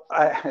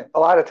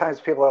lot of times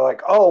people are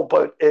like, oh,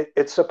 but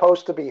it's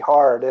supposed to be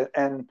hard.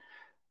 And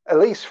at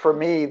least for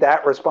me,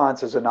 that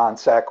response is a non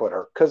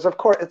sequitur because, of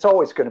course, it's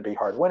always going to be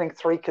hard. Winning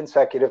 3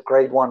 consecutive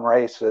grade 1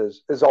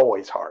 races is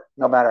always hard,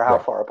 no matter how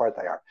Right. far apart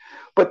they are.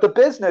 But the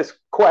business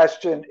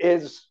question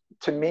is,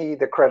 to me,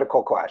 the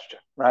critical question,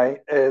 right?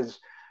 Is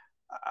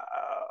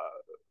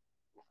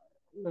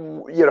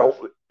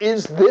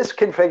this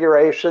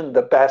configuration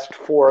the best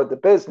for the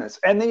business?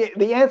 And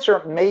the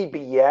answer may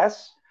be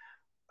yes,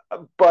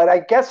 but I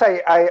guess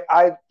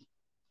the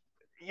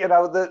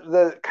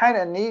kind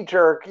of knee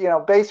jerk,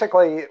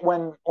 basically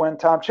when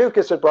Tom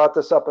Chukas had brought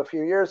this up a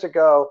few years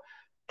ago,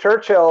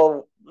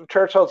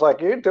 Churchill's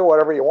like, you do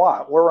whatever you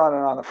want. We're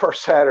running on the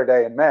first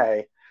Saturday in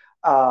May.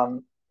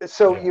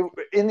 So Yeah.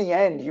 in the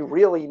end, you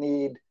really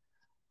need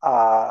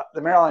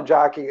the Maryland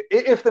Jockey.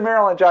 If the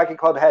Maryland Jockey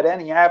Club had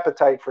any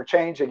appetite for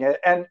changing it,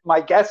 and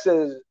my guess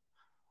is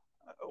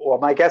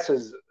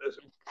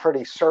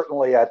pretty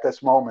certainly at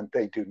this moment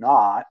they do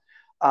not.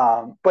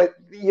 But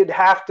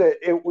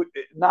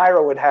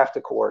Naira would have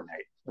to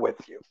coordinate with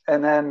you,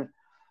 and then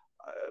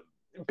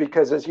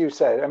because as you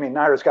said, I mean,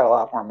 Naira's got a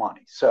lot more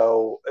money.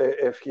 So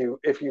if you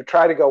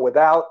try to go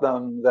without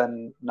them,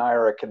 then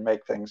Naira can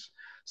make things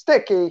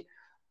sticky.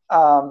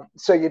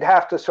 So you'd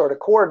have to sort of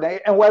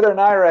coordinate. And whether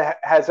Naira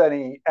has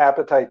any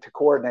appetite to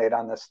coordinate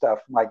on this stuff,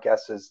 my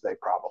guess is they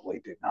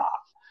probably do not.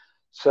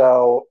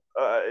 So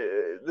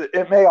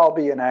it may all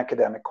be an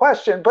academic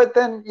question, but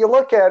then you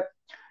look at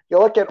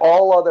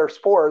all other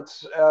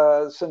sports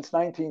since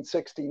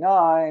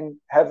 1969.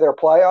 Have their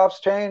playoffs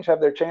changed?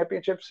 Have their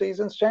championship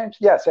seasons changed?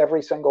 Yes,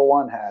 every single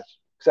one has,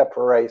 except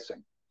for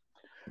racing.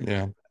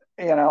 Yeah.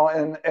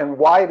 And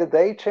why did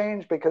they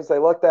change? Because they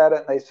looked at it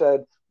and they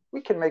said, we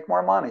can make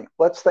more money.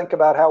 Let's think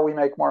about how we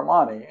make more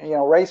money.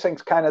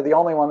 Racing's kind of the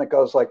only one that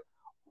goes like,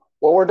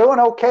 well, we're doing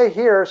okay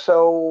here,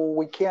 so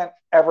we can't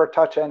ever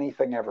touch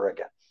anything ever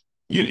again.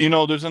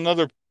 There's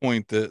another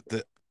point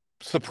that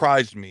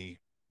surprised me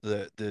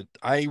that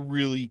I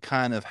really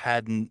kind of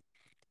hadn't.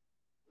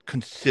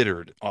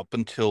 considered up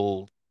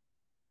until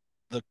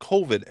the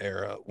COVID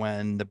era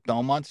when the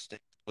Belmont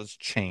stage was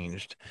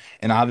changed,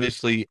 and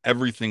obviously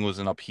everything was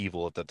in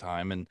upheaval at the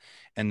time,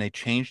 and they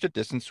changed the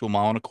distance to a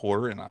mile and a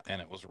quarter,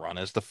 and it was run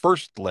as the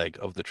first leg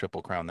of the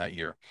Triple Crown that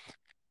year.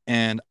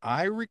 And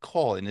I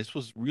recall, and this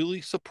was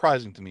really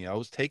surprising to me, I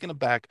was taken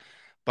aback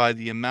by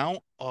the amount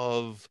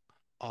of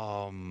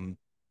um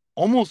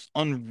almost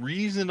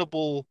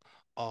unreasonable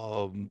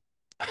um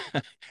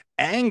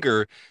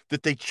anger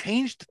that they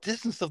changed the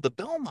distance of the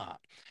Belmont.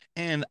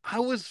 And I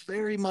was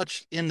very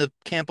much in the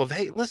camp of,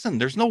 hey, listen,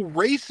 there's no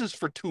races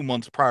for 2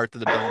 months prior to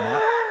the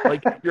Belmont.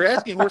 Like, you're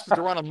asking horses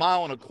to run a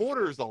mile and a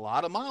quarter is a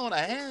lot, a mile and a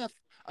half.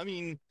 I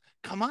mean,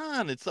 come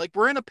on. It's like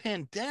we're in a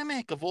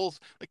pandemic of all,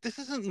 like, this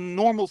isn't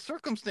normal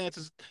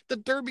circumstances. The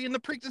Derby and the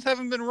Preakness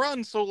haven't been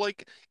run. So,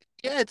 like,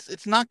 yeah,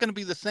 it's not going to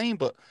be the same,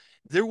 but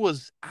there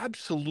was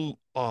absolute,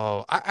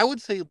 I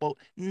would say about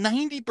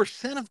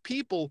 90% of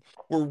people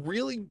were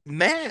really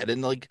mad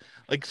and like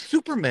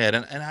super mad.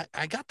 And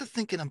I got to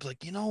thinking, I'm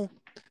like,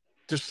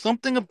 there's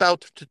something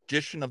about the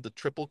tradition of the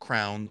Triple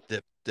Crown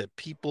that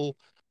people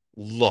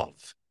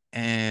love.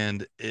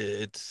 And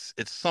it's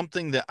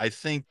something that I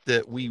think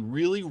that we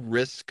really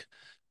risk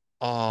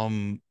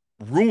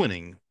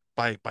ruining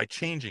by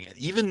changing it.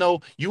 Even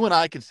though you and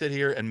I could sit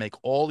here and make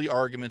all the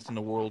arguments in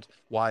the world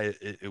why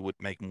it would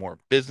make more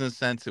business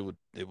sense, it would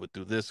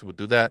do this, it would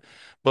do that.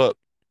 But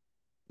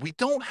we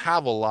don't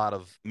have a lot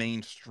of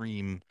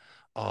mainstream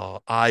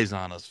eyes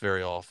on us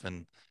very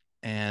often,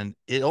 and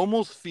it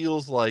almost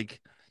feels like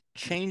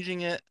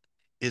changing it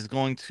is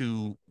going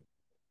to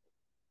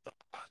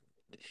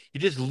you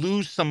just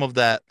lose some of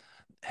that.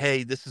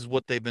 Hey, this is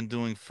what they've been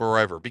doing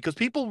forever, because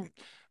people,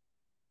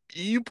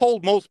 you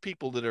polled most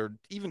people that are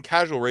even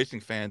casual racing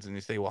fans, and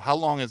you say, well, how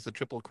long has the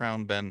Triple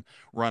Crown been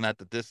run at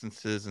the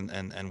distances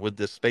and with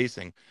this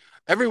spacing?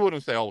 Everyone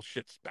would say, oh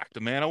shit, it's back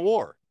to Man of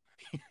War.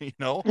 you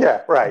know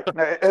Yeah, right.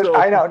 so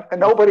I know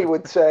nobody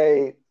would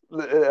say,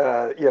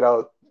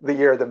 the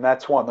year the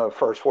Mets won the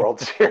first World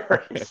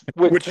Series,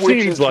 which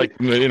seems like,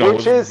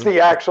 which is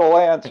the actual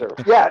answer.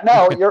 Yeah,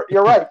 no,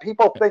 you're right.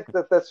 People think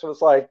that this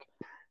was like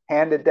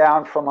handed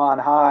down from on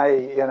high.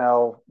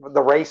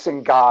 The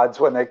racing gods,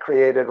 when they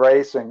created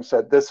racing,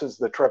 said this is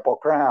the Triple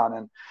Crown,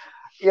 and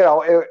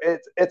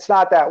it's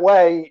not that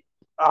way,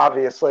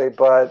 obviously,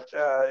 but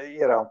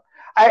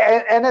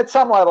and at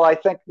some level, I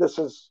think this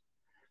is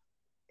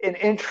an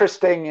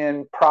interesting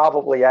and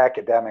probably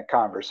academic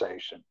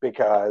conversation,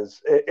 because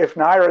if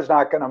Naira is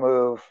not going to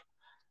move,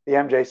 the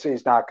MJC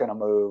is not going to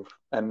move,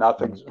 and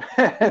nothing's.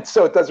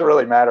 So it doesn't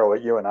really matter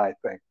what you and I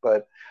think.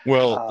 But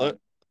well,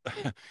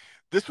 um,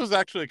 this was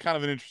actually kind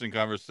of an interesting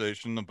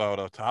conversation about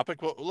a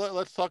topic. Well,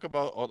 let's talk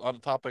about on a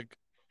topic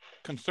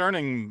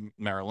concerning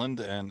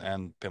Maryland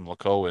and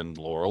Pimlico and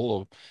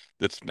Laurel.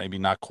 That's maybe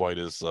not quite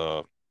as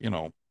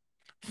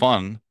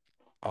fun.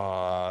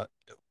 Uh,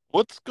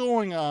 what's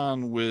going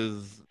on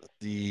with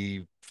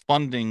the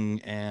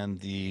funding and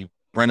the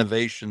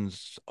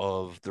renovations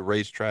of the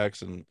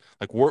racetracks, and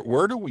like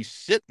where do we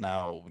sit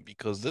now?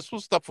 Because this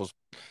was stuff was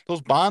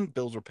those bond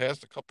bills were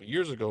passed a couple of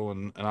years ago,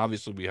 and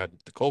obviously we had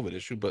the COVID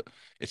issue, but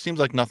it seems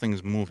like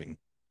nothing's moving.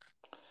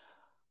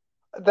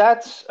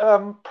 that's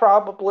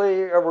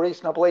probably a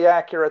reasonably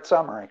accurate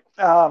summary.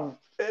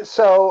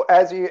 So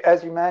as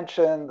you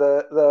mentioned,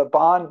 the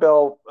bond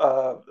bill,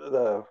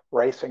 the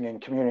Racing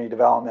and Community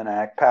Development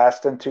Act,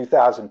 passed in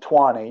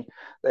 2020.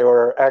 They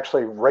were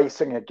actually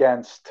racing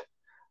against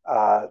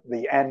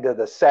the end of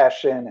the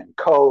session and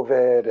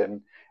COVID,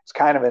 and it's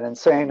kind of an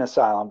insane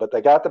asylum. But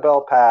they got the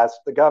bill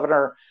passed. The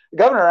governor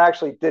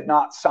actually did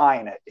not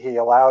sign it. He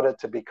allowed it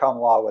to become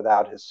law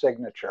without his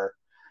signature.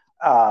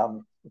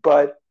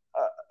 But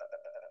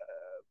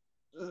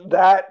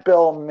that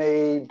bill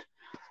made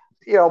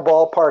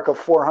ballpark of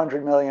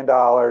 $400 million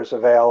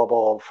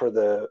available for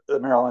the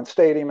Maryland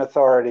Stadium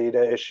Authority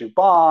to issue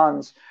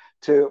bonds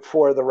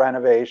for the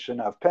renovation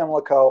of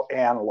Pimlico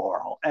and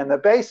Laurel. And the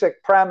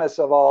basic premise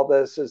of all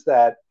this is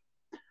that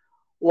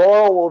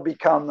Laurel will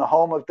become the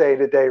home of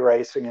day-to-day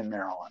racing in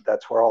Maryland.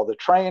 That's where all the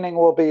training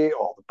will be,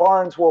 all the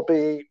barns will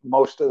be,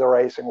 most of the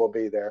racing will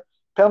be there.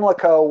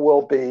 Pimlico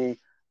will be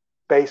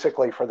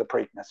basically for the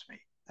Preakness meet,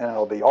 and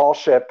it'll be all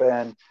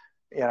shipping.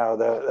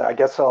 I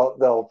guess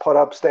they'll put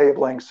up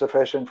stabling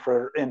sufficient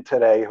for in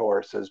today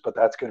horses, but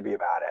that's going to be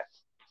about it.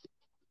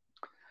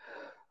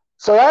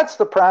 So that's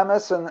the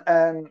premise,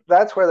 and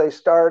that's where they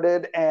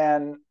started.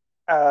 And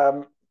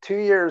 2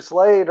 years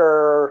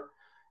later,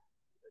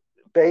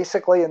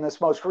 basically in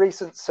this most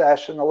recent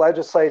session, the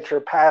legislature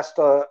passed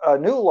a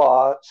new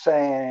law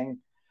saying,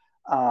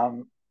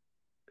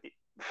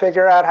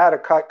 figure out how to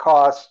cut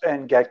costs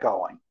and get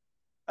going.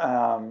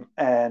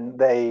 And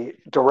they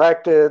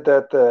directed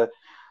that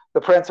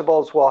the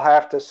principals will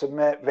have to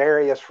submit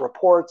various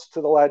reports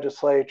to the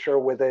legislature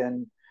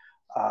within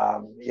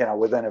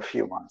a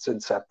few months,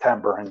 in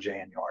September and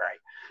January.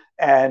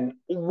 And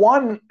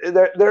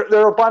there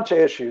are a bunch of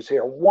issues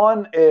here.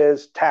 One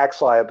is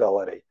tax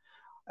liability.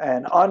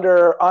 And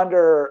under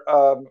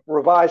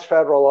revised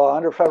federal law,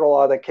 under federal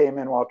law that came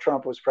in while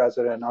Trump was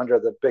president, under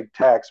the big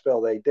tax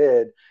bill they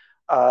did,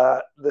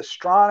 the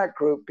Stronach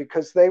Group,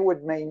 because they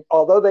would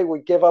although they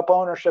would give up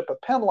ownership of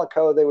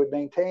Pimlico, they would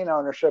maintain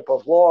ownership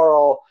of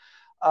Laurel.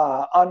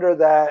 Under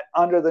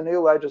the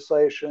new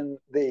legislation,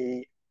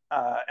 the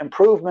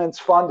improvements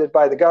funded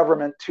by the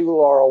government to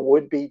Laurel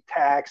would be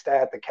taxed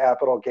at the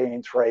capital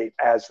gains rate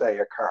as they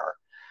occur,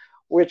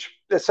 which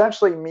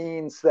essentially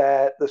means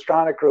that the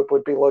Stronach Group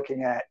would be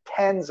looking at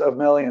tens of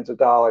millions of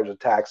dollars of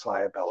tax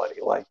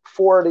liability, like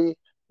 40,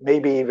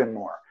 maybe even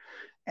more.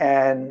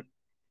 And,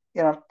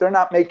 they're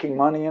not making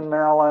money in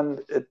Maryland.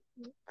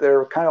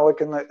 They're kind of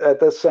looking at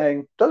this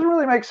saying, doesn't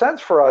really make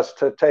sense for us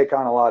to take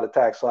on a lot of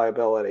tax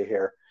liability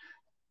here.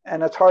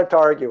 And it's hard to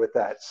argue with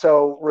that.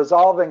 So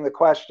resolving the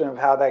question of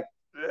how they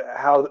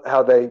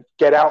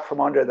get out from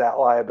under that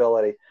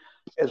liability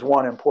is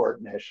one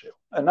important issue.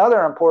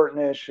 Another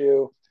important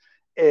issue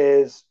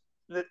is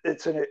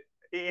it's a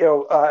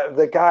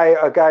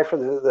guy for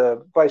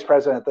the vice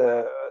president at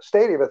the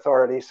Stadium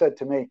Authority said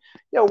to me,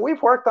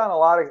 we've worked on a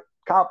lot of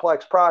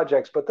complex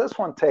projects, but this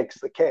one takes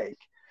the cake.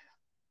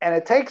 And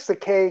it takes the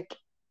cake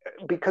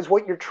because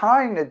what you're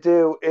trying to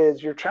do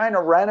is you're trying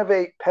to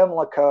renovate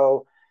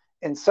Pimlico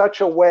in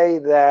such a way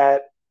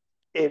that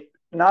it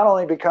not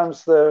only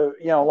becomes the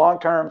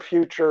long-term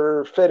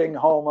future fitting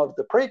home of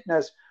the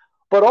Preakness,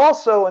 but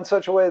also in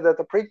such a way that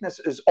the Preakness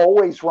is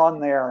always run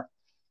there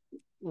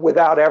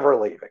without ever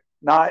leaving.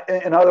 Not,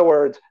 in other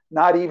words,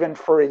 not even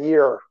for a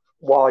year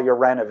while you're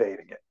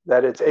renovating it,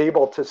 that it's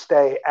able to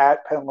stay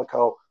at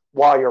Pimlico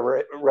while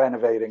you're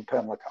renovating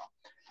Pimlico.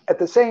 At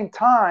the same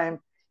time,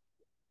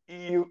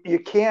 you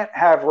can't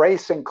have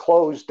racing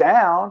closed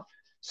down,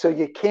 so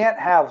you can't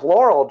have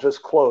Laurel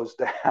just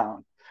closed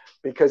down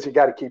because you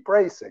got to keep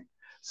racing.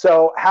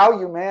 So how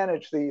you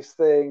manage these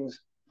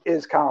things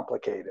is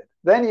complicated.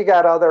 Then you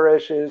got other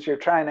issues. You're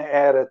trying to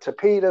add a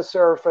tapetum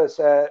surface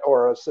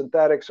or a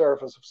synthetic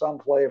surface of some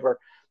flavor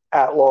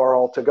at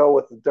Laurel to go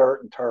with the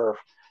dirt and turf.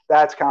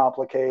 That's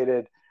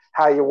complicated.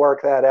 How you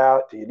work that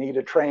out? Do you need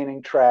a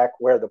training track?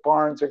 Where the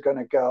barns are going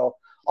to go?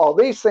 All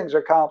these things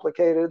are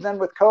complicated. And then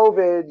with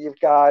COVID,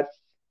 you've got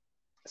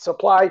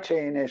supply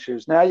chain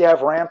issues. Now you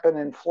have rampant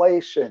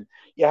inflation.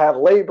 You have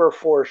labor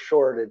force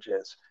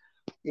shortages.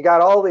 You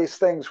got all these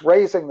things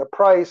raising the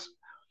price,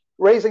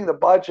 raising the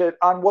budget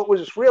on what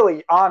was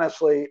really,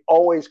 honestly,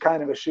 always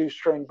kind of a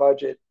shoestring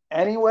budget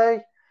anyway,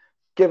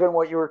 given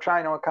what you were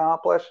trying to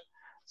accomplish.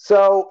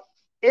 So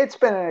it's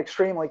been an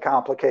extremely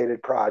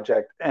complicated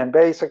project. And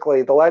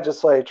basically, the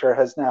legislature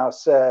has now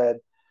said,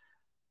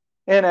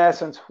 in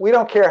essence, we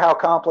don't care how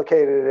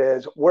complicated it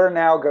is. We're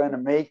now going to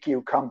make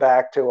you come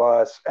back to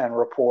us and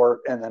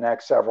report in the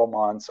next several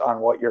months on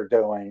what you're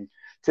doing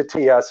to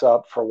tee us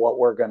up for what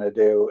we're going to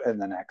do in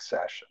the next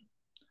session.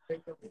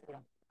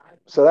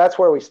 So that's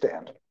where we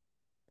stand.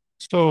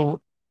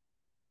 So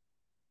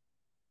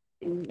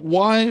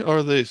why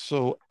are they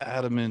so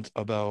adamant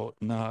about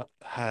not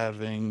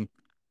having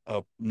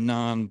a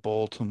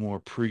non-Baltimore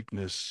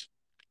Preakness,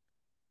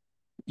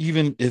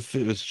 even if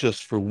it was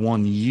just for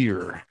 1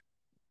 year?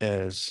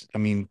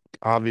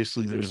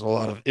 Obviously there's a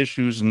lot of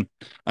issues, and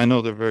I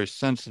know they're very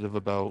sensitive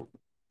about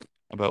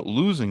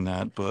losing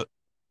that, but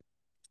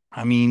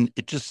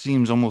it just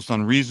seems almost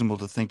unreasonable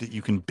to think that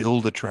you can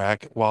build a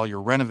track while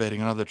you're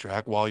renovating another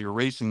track while you're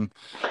racing,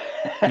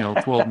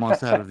 12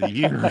 months out of the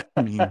year.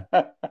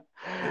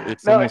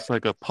 It's No, almost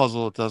like a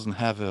puzzle that doesn't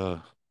have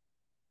an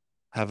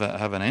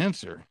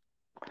answer.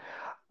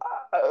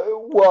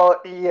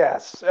 well,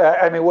 yes.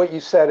 What you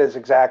said is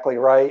exactly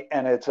right,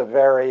 and it's a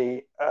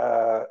very,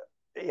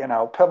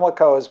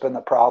 Pimlico has been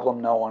the problem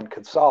no one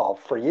could solve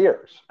for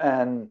years,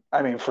 and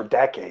for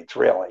decades,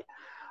 really.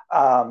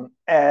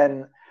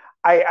 And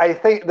I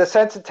think the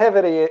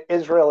sensitivity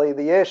is really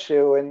the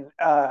issue, and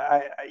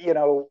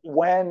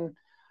when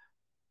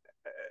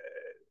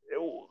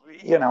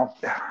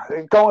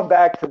going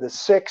back to the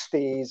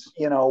 60s,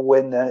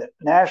 when the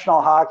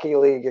National Hockey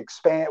League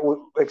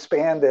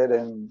expanded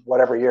in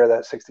whatever year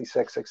that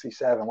 66,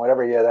 67,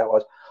 whatever year that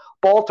was,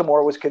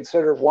 Baltimore was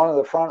considered one of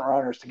the front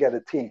runners to get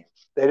a team.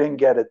 They didn't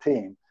get a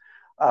team.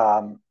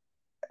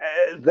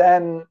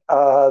 Then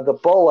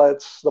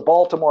the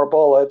Baltimore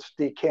Bullets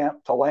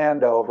decamped to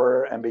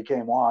Landover and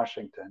became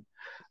Washington.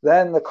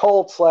 Then the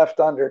Colts left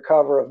under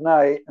cover of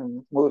night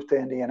and moved to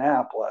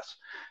Indianapolis.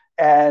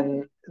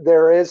 And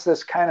there is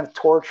this kind of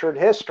tortured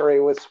history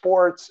with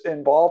sports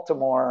in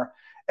Baltimore,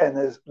 and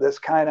this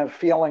kind of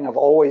feeling of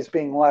always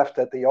being left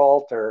at the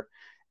altar.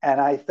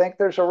 And I think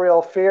there's a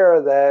real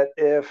fear that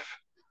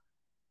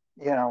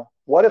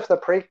what if the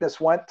Preakness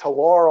went to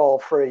Laurel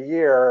for a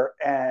year,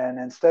 and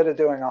instead of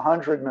doing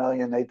 100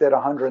 million, they did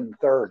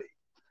 130,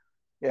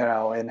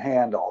 in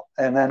Handle.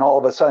 And then all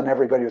of a sudden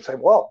everybody would say,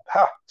 well,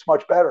 it's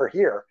much better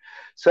here.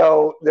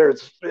 So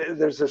there's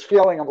this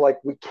feeling of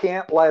like, we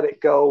can't let it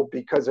go,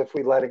 because if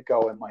we let it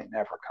go, it might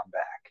never come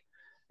back.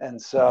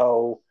 And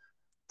so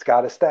it's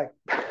got to stay.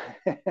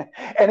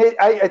 And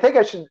I think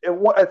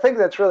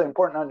that's really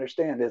important to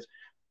understand is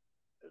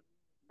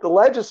the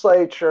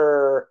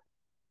legislature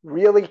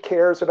really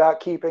cares about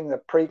keeping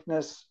the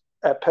Preakness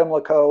at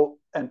Pimlico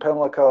and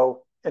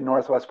Pimlico in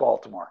Northwest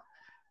Baltimore.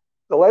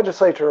 The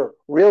legislature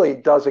really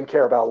doesn't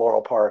care about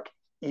Laurel Park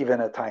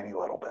even a tiny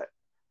little bit.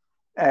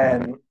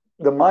 Right. And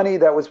the money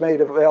that was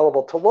made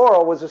available to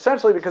Laurel was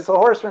essentially because the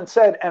horsemen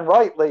said, and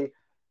rightly,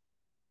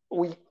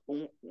 we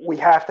we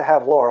have to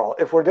have Laurel.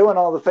 If we're doing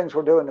all the things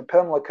we're doing in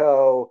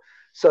Pimlico,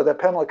 so that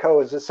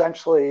Pimlico is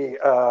essentially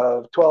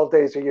a 12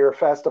 days a year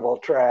festival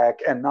track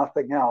and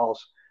nothing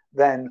else,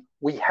 then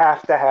we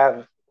have to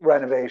have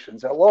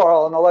renovations at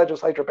Laurel. And the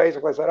legislature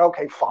basically said,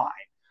 okay, fine.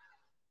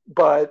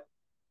 But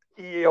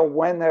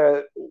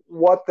when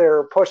what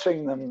they're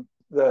pushing them,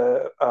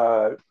 the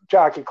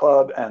Jockey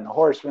Club and the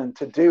Horsemen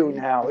to do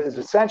now is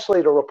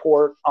essentially to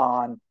report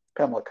on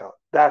Pimlico.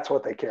 That's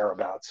what they care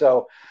about.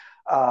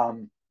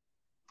 Um,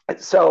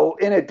 so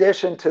in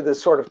addition to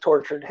this sort of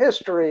tortured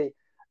history,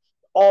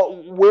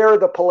 where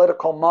the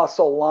political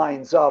muscle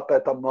lines up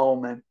at the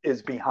moment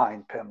is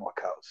behind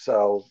Pimlico.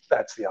 So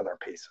that's the other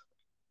piece.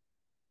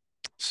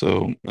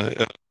 So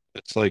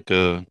it's like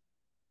a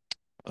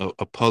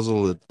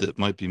puzzle that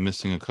might be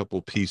missing a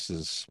couple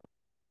pieces.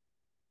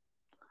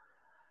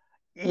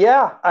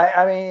 Yeah,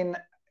 I mean,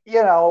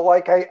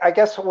 like I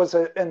guess it was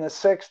in the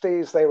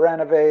 60s they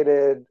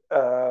renovated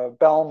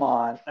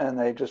Belmont and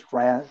they just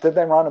ran. Did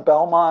they run a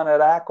Belmont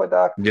at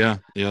Aqueduct? Yeah,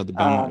 yeah. The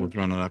Belmont was Um,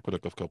 running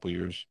Aqueduct a couple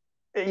years.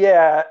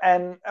 yeah,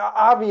 and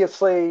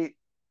obviously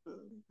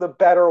the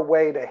better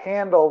way to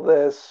handle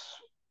this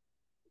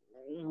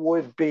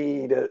would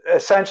be to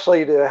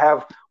essentially to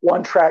have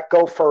one track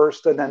go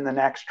first and then the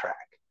next track.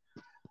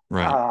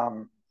 Right.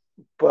 Um,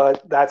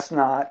 but that's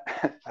not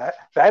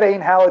that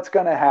ain't how it's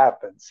going to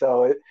happen.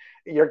 So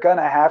you're going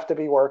to have to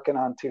be working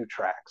on two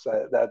tracks.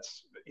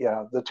 That's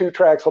the two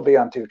tracks will be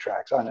on two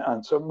tracks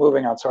on so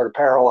moving on sort of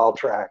parallel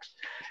tracks,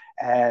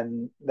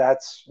 and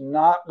that's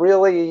not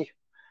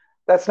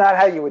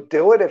how you would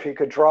do it if you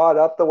could draw it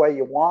up the way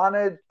you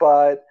wanted.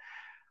 But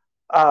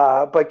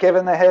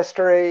given the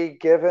history,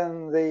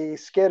 given the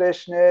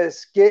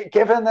skittishness,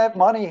 given that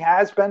money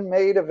has been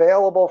made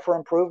available for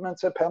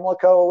improvements at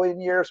Pimlico in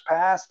years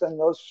past, and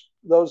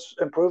those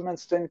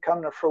improvements didn't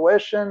come to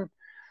fruition,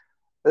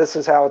 this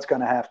is how it's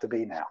going to have to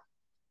be now.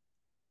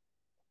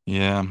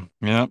 Yeah,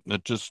 yeah.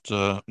 It just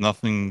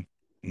nothing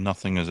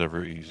is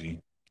ever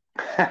easy.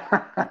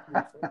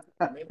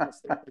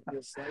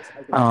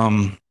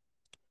 Um,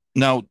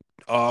 Now,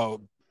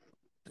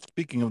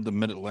 speaking of the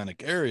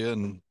Mid-Atlantic area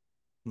and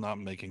not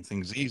making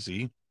things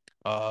easy,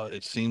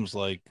 it seems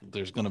like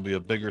there's going to be a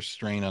bigger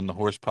strain on the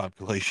horse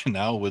population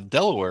now with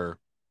Delaware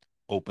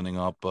opening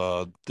up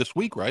this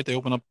week, right? They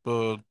opened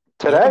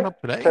Today,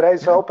 up today.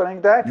 today's Yeah,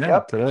 opening day. yeah,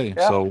 Yep, today. yep.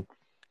 So,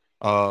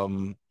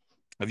 um,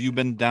 have you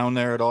been down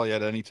there at all? You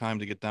had any time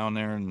to get down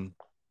there and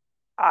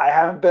I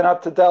haven't been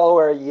up to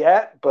Delaware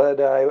yet, but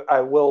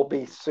I will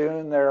be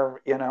soon.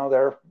 They're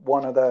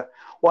one of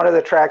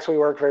the tracks we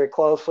work very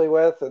closely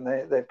with, and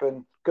they've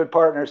been good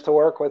partners to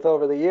work with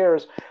over the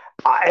years.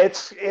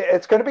 It's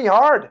going to be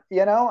hard.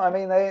 I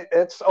mean,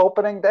 it's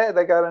opening day.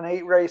 They got an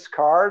 8 race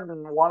card,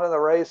 and one of the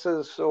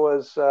races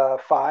was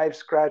 5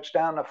 scratched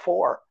down to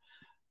 4.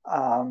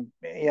 And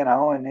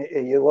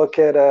you look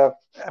at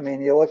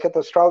you look at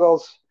the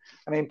struggles.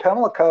 I mean,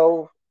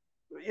 Pimlico,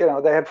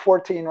 they had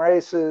 14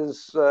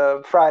 races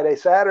Friday,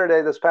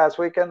 Saturday this past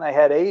weekend. They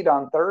had 8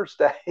 on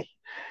Thursday.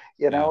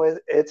 yeah,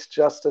 It's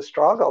just a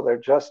struggle. There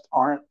just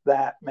aren't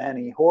that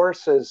many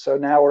horses. So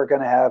now we're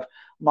going to have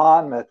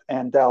Monmouth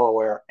and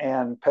Delaware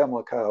and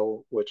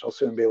Pimlico, which will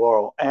soon be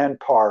Laurel, and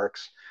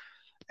Parks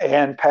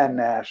and Penn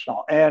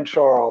National and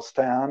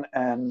Charlestown.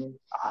 And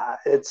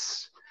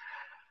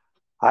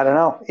I don't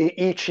know.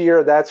 Each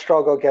year that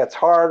struggle gets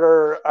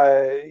harder.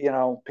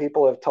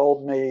 People have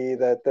told me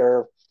that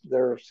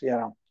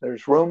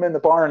there's room in the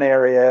barn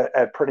area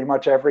at pretty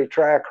much every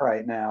track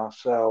right now.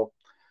 So,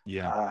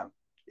 yeah. uh,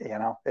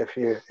 if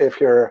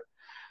you're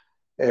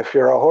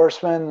a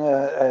horseman,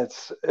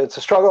 it's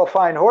a struggle to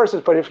find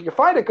horses. But if you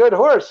find a good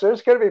horse,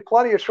 there's going to be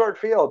plenty of short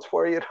fields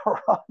for you to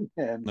run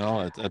in. No,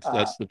 Uh,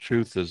 that's the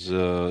truth. Is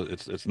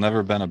it's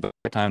never been a better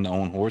time to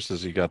own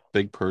horses. You got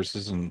big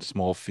purses and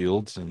small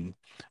fields, and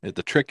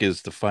the trick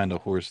is to find a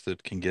horse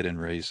that can get in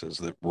races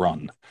that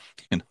run.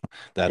 You know,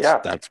 yeah.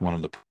 that's one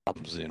of the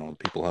problems.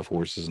 People have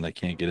horses and they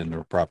can't get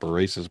into proper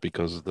races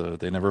because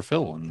they never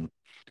fill, and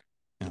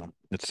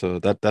it's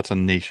that's a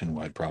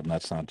nationwide problem.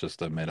 That's not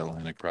just a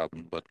Mid-Atlantic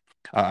problem. But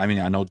I mean,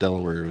 I know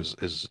Delaware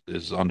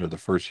is under the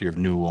first year of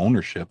new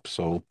ownership,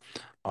 so.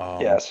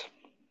 Yes.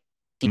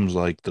 Seems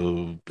like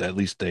at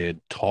least they had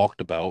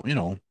talked about,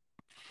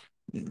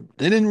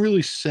 they didn't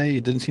really say,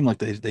 it didn't seem like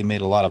they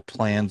made a lot of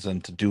plans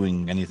into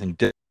doing anything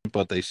different,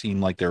 but they seem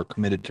like they're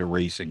committed to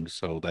racing,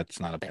 so that's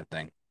not a bad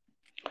thing.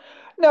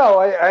 No,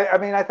 I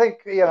mean, I think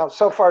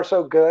so far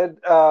so good.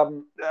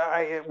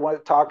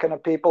 When talking to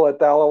people at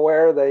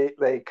Delaware,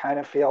 they kind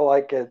of feel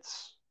like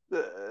it's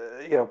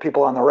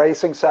people on the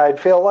racing side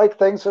feel like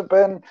things have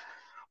been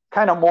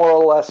kind of more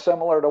or less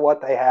similar to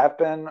what they have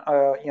been,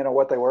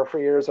 what they were for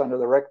years under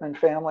the Rickman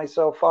family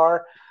so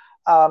far.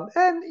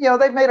 And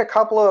they've made a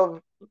couple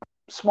of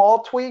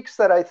small tweaks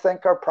that I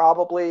think are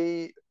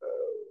probably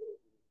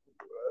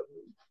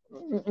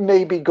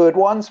may be good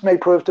ones, may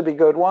prove to be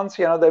good ones.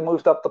 You know, they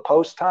moved up the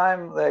post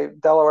time.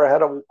 Delaware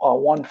had a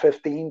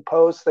 1:15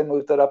 post. They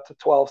moved it up to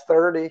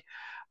 12:30.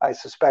 I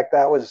suspect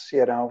that was,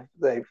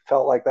 they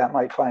felt like that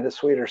might find a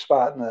sweeter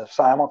spot in the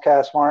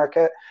simulcast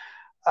market.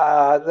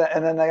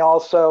 And then they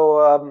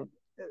also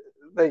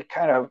they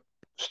kind of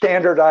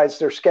standardized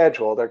their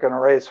schedule. They're going to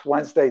race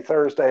Wednesday,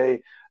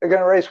 Thursday. They're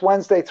going to race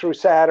Wednesday through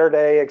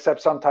Saturday,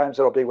 except sometimes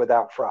it'll be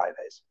without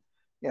Fridays.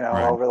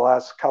 Right. Over the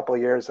last couple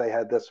of years, they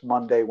had this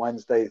Monday,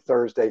 Wednesday,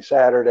 Thursday,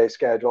 Saturday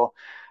schedule,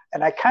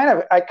 and I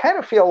kind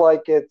of feel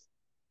like it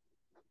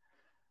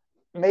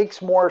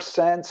makes more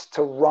sense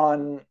to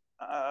run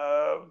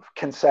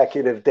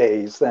consecutive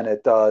days than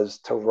it does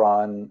to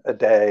run a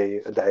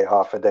day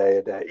off, a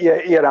day.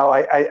 Yeah,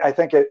 I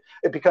think it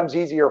becomes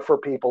easier for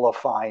people to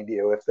find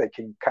you if they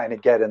can kind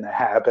of get in the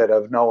habit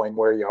of knowing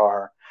where you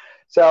are.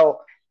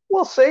 So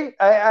we'll see.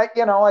 I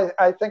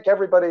think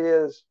everybody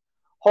is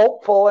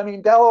hopeful. I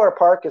mean, Delaware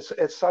Park is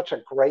such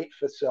a great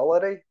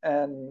facility,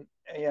 and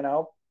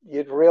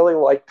you'd really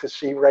like to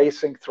see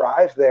racing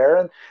thrive there.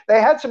 And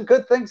they had some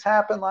good things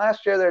happen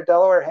last year. Their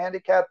Delaware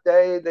Handicap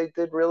Day, they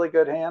did really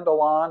good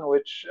handle on,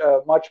 which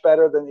much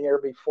better than the year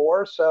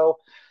before. So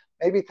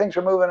maybe things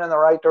are moving in the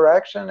right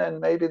direction,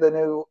 and maybe the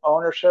new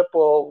ownership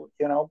will,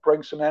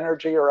 bring some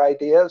energy or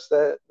ideas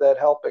that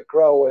help it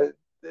grow.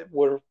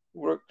 We're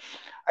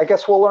I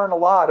guess we'll learn a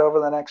lot over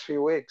the next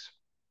few weeks.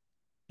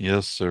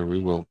 Yes, sir, we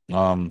will.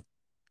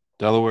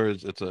 Delaware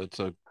is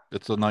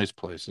it's a nice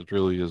place. It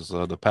really is.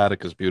 The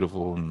paddock is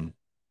beautiful, and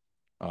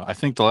I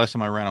think the last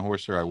time I ran a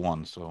horse there, I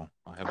won. So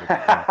I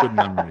have good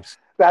memories.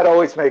 That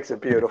always makes it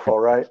beautiful,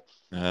 right?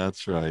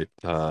 That's right.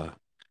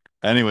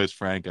 Anyways,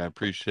 Frank, I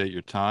appreciate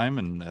your time,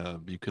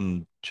 and you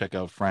can check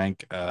out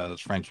Frank's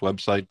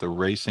website,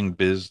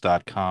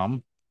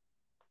 theracingbiz.com,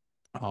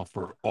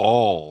 for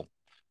all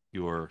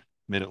your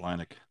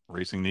Mid-Atlantic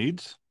racing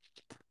needs.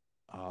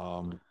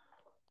 Um,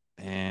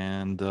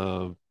 and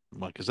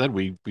like I said,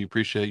 we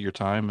appreciate your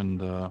time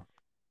and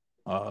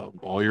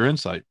all your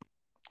insight.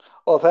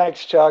 Well,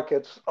 thanks, Chuck.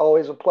 It's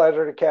always a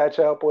pleasure to catch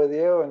up with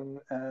you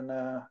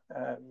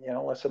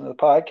listen to the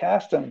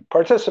podcast and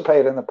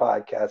participate in the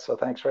podcast. So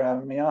thanks for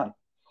having me on.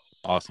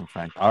 Awesome,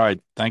 Frank. All right.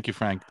 Thank you,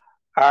 Frank.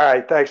 All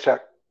right. Thanks,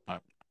 Chuck.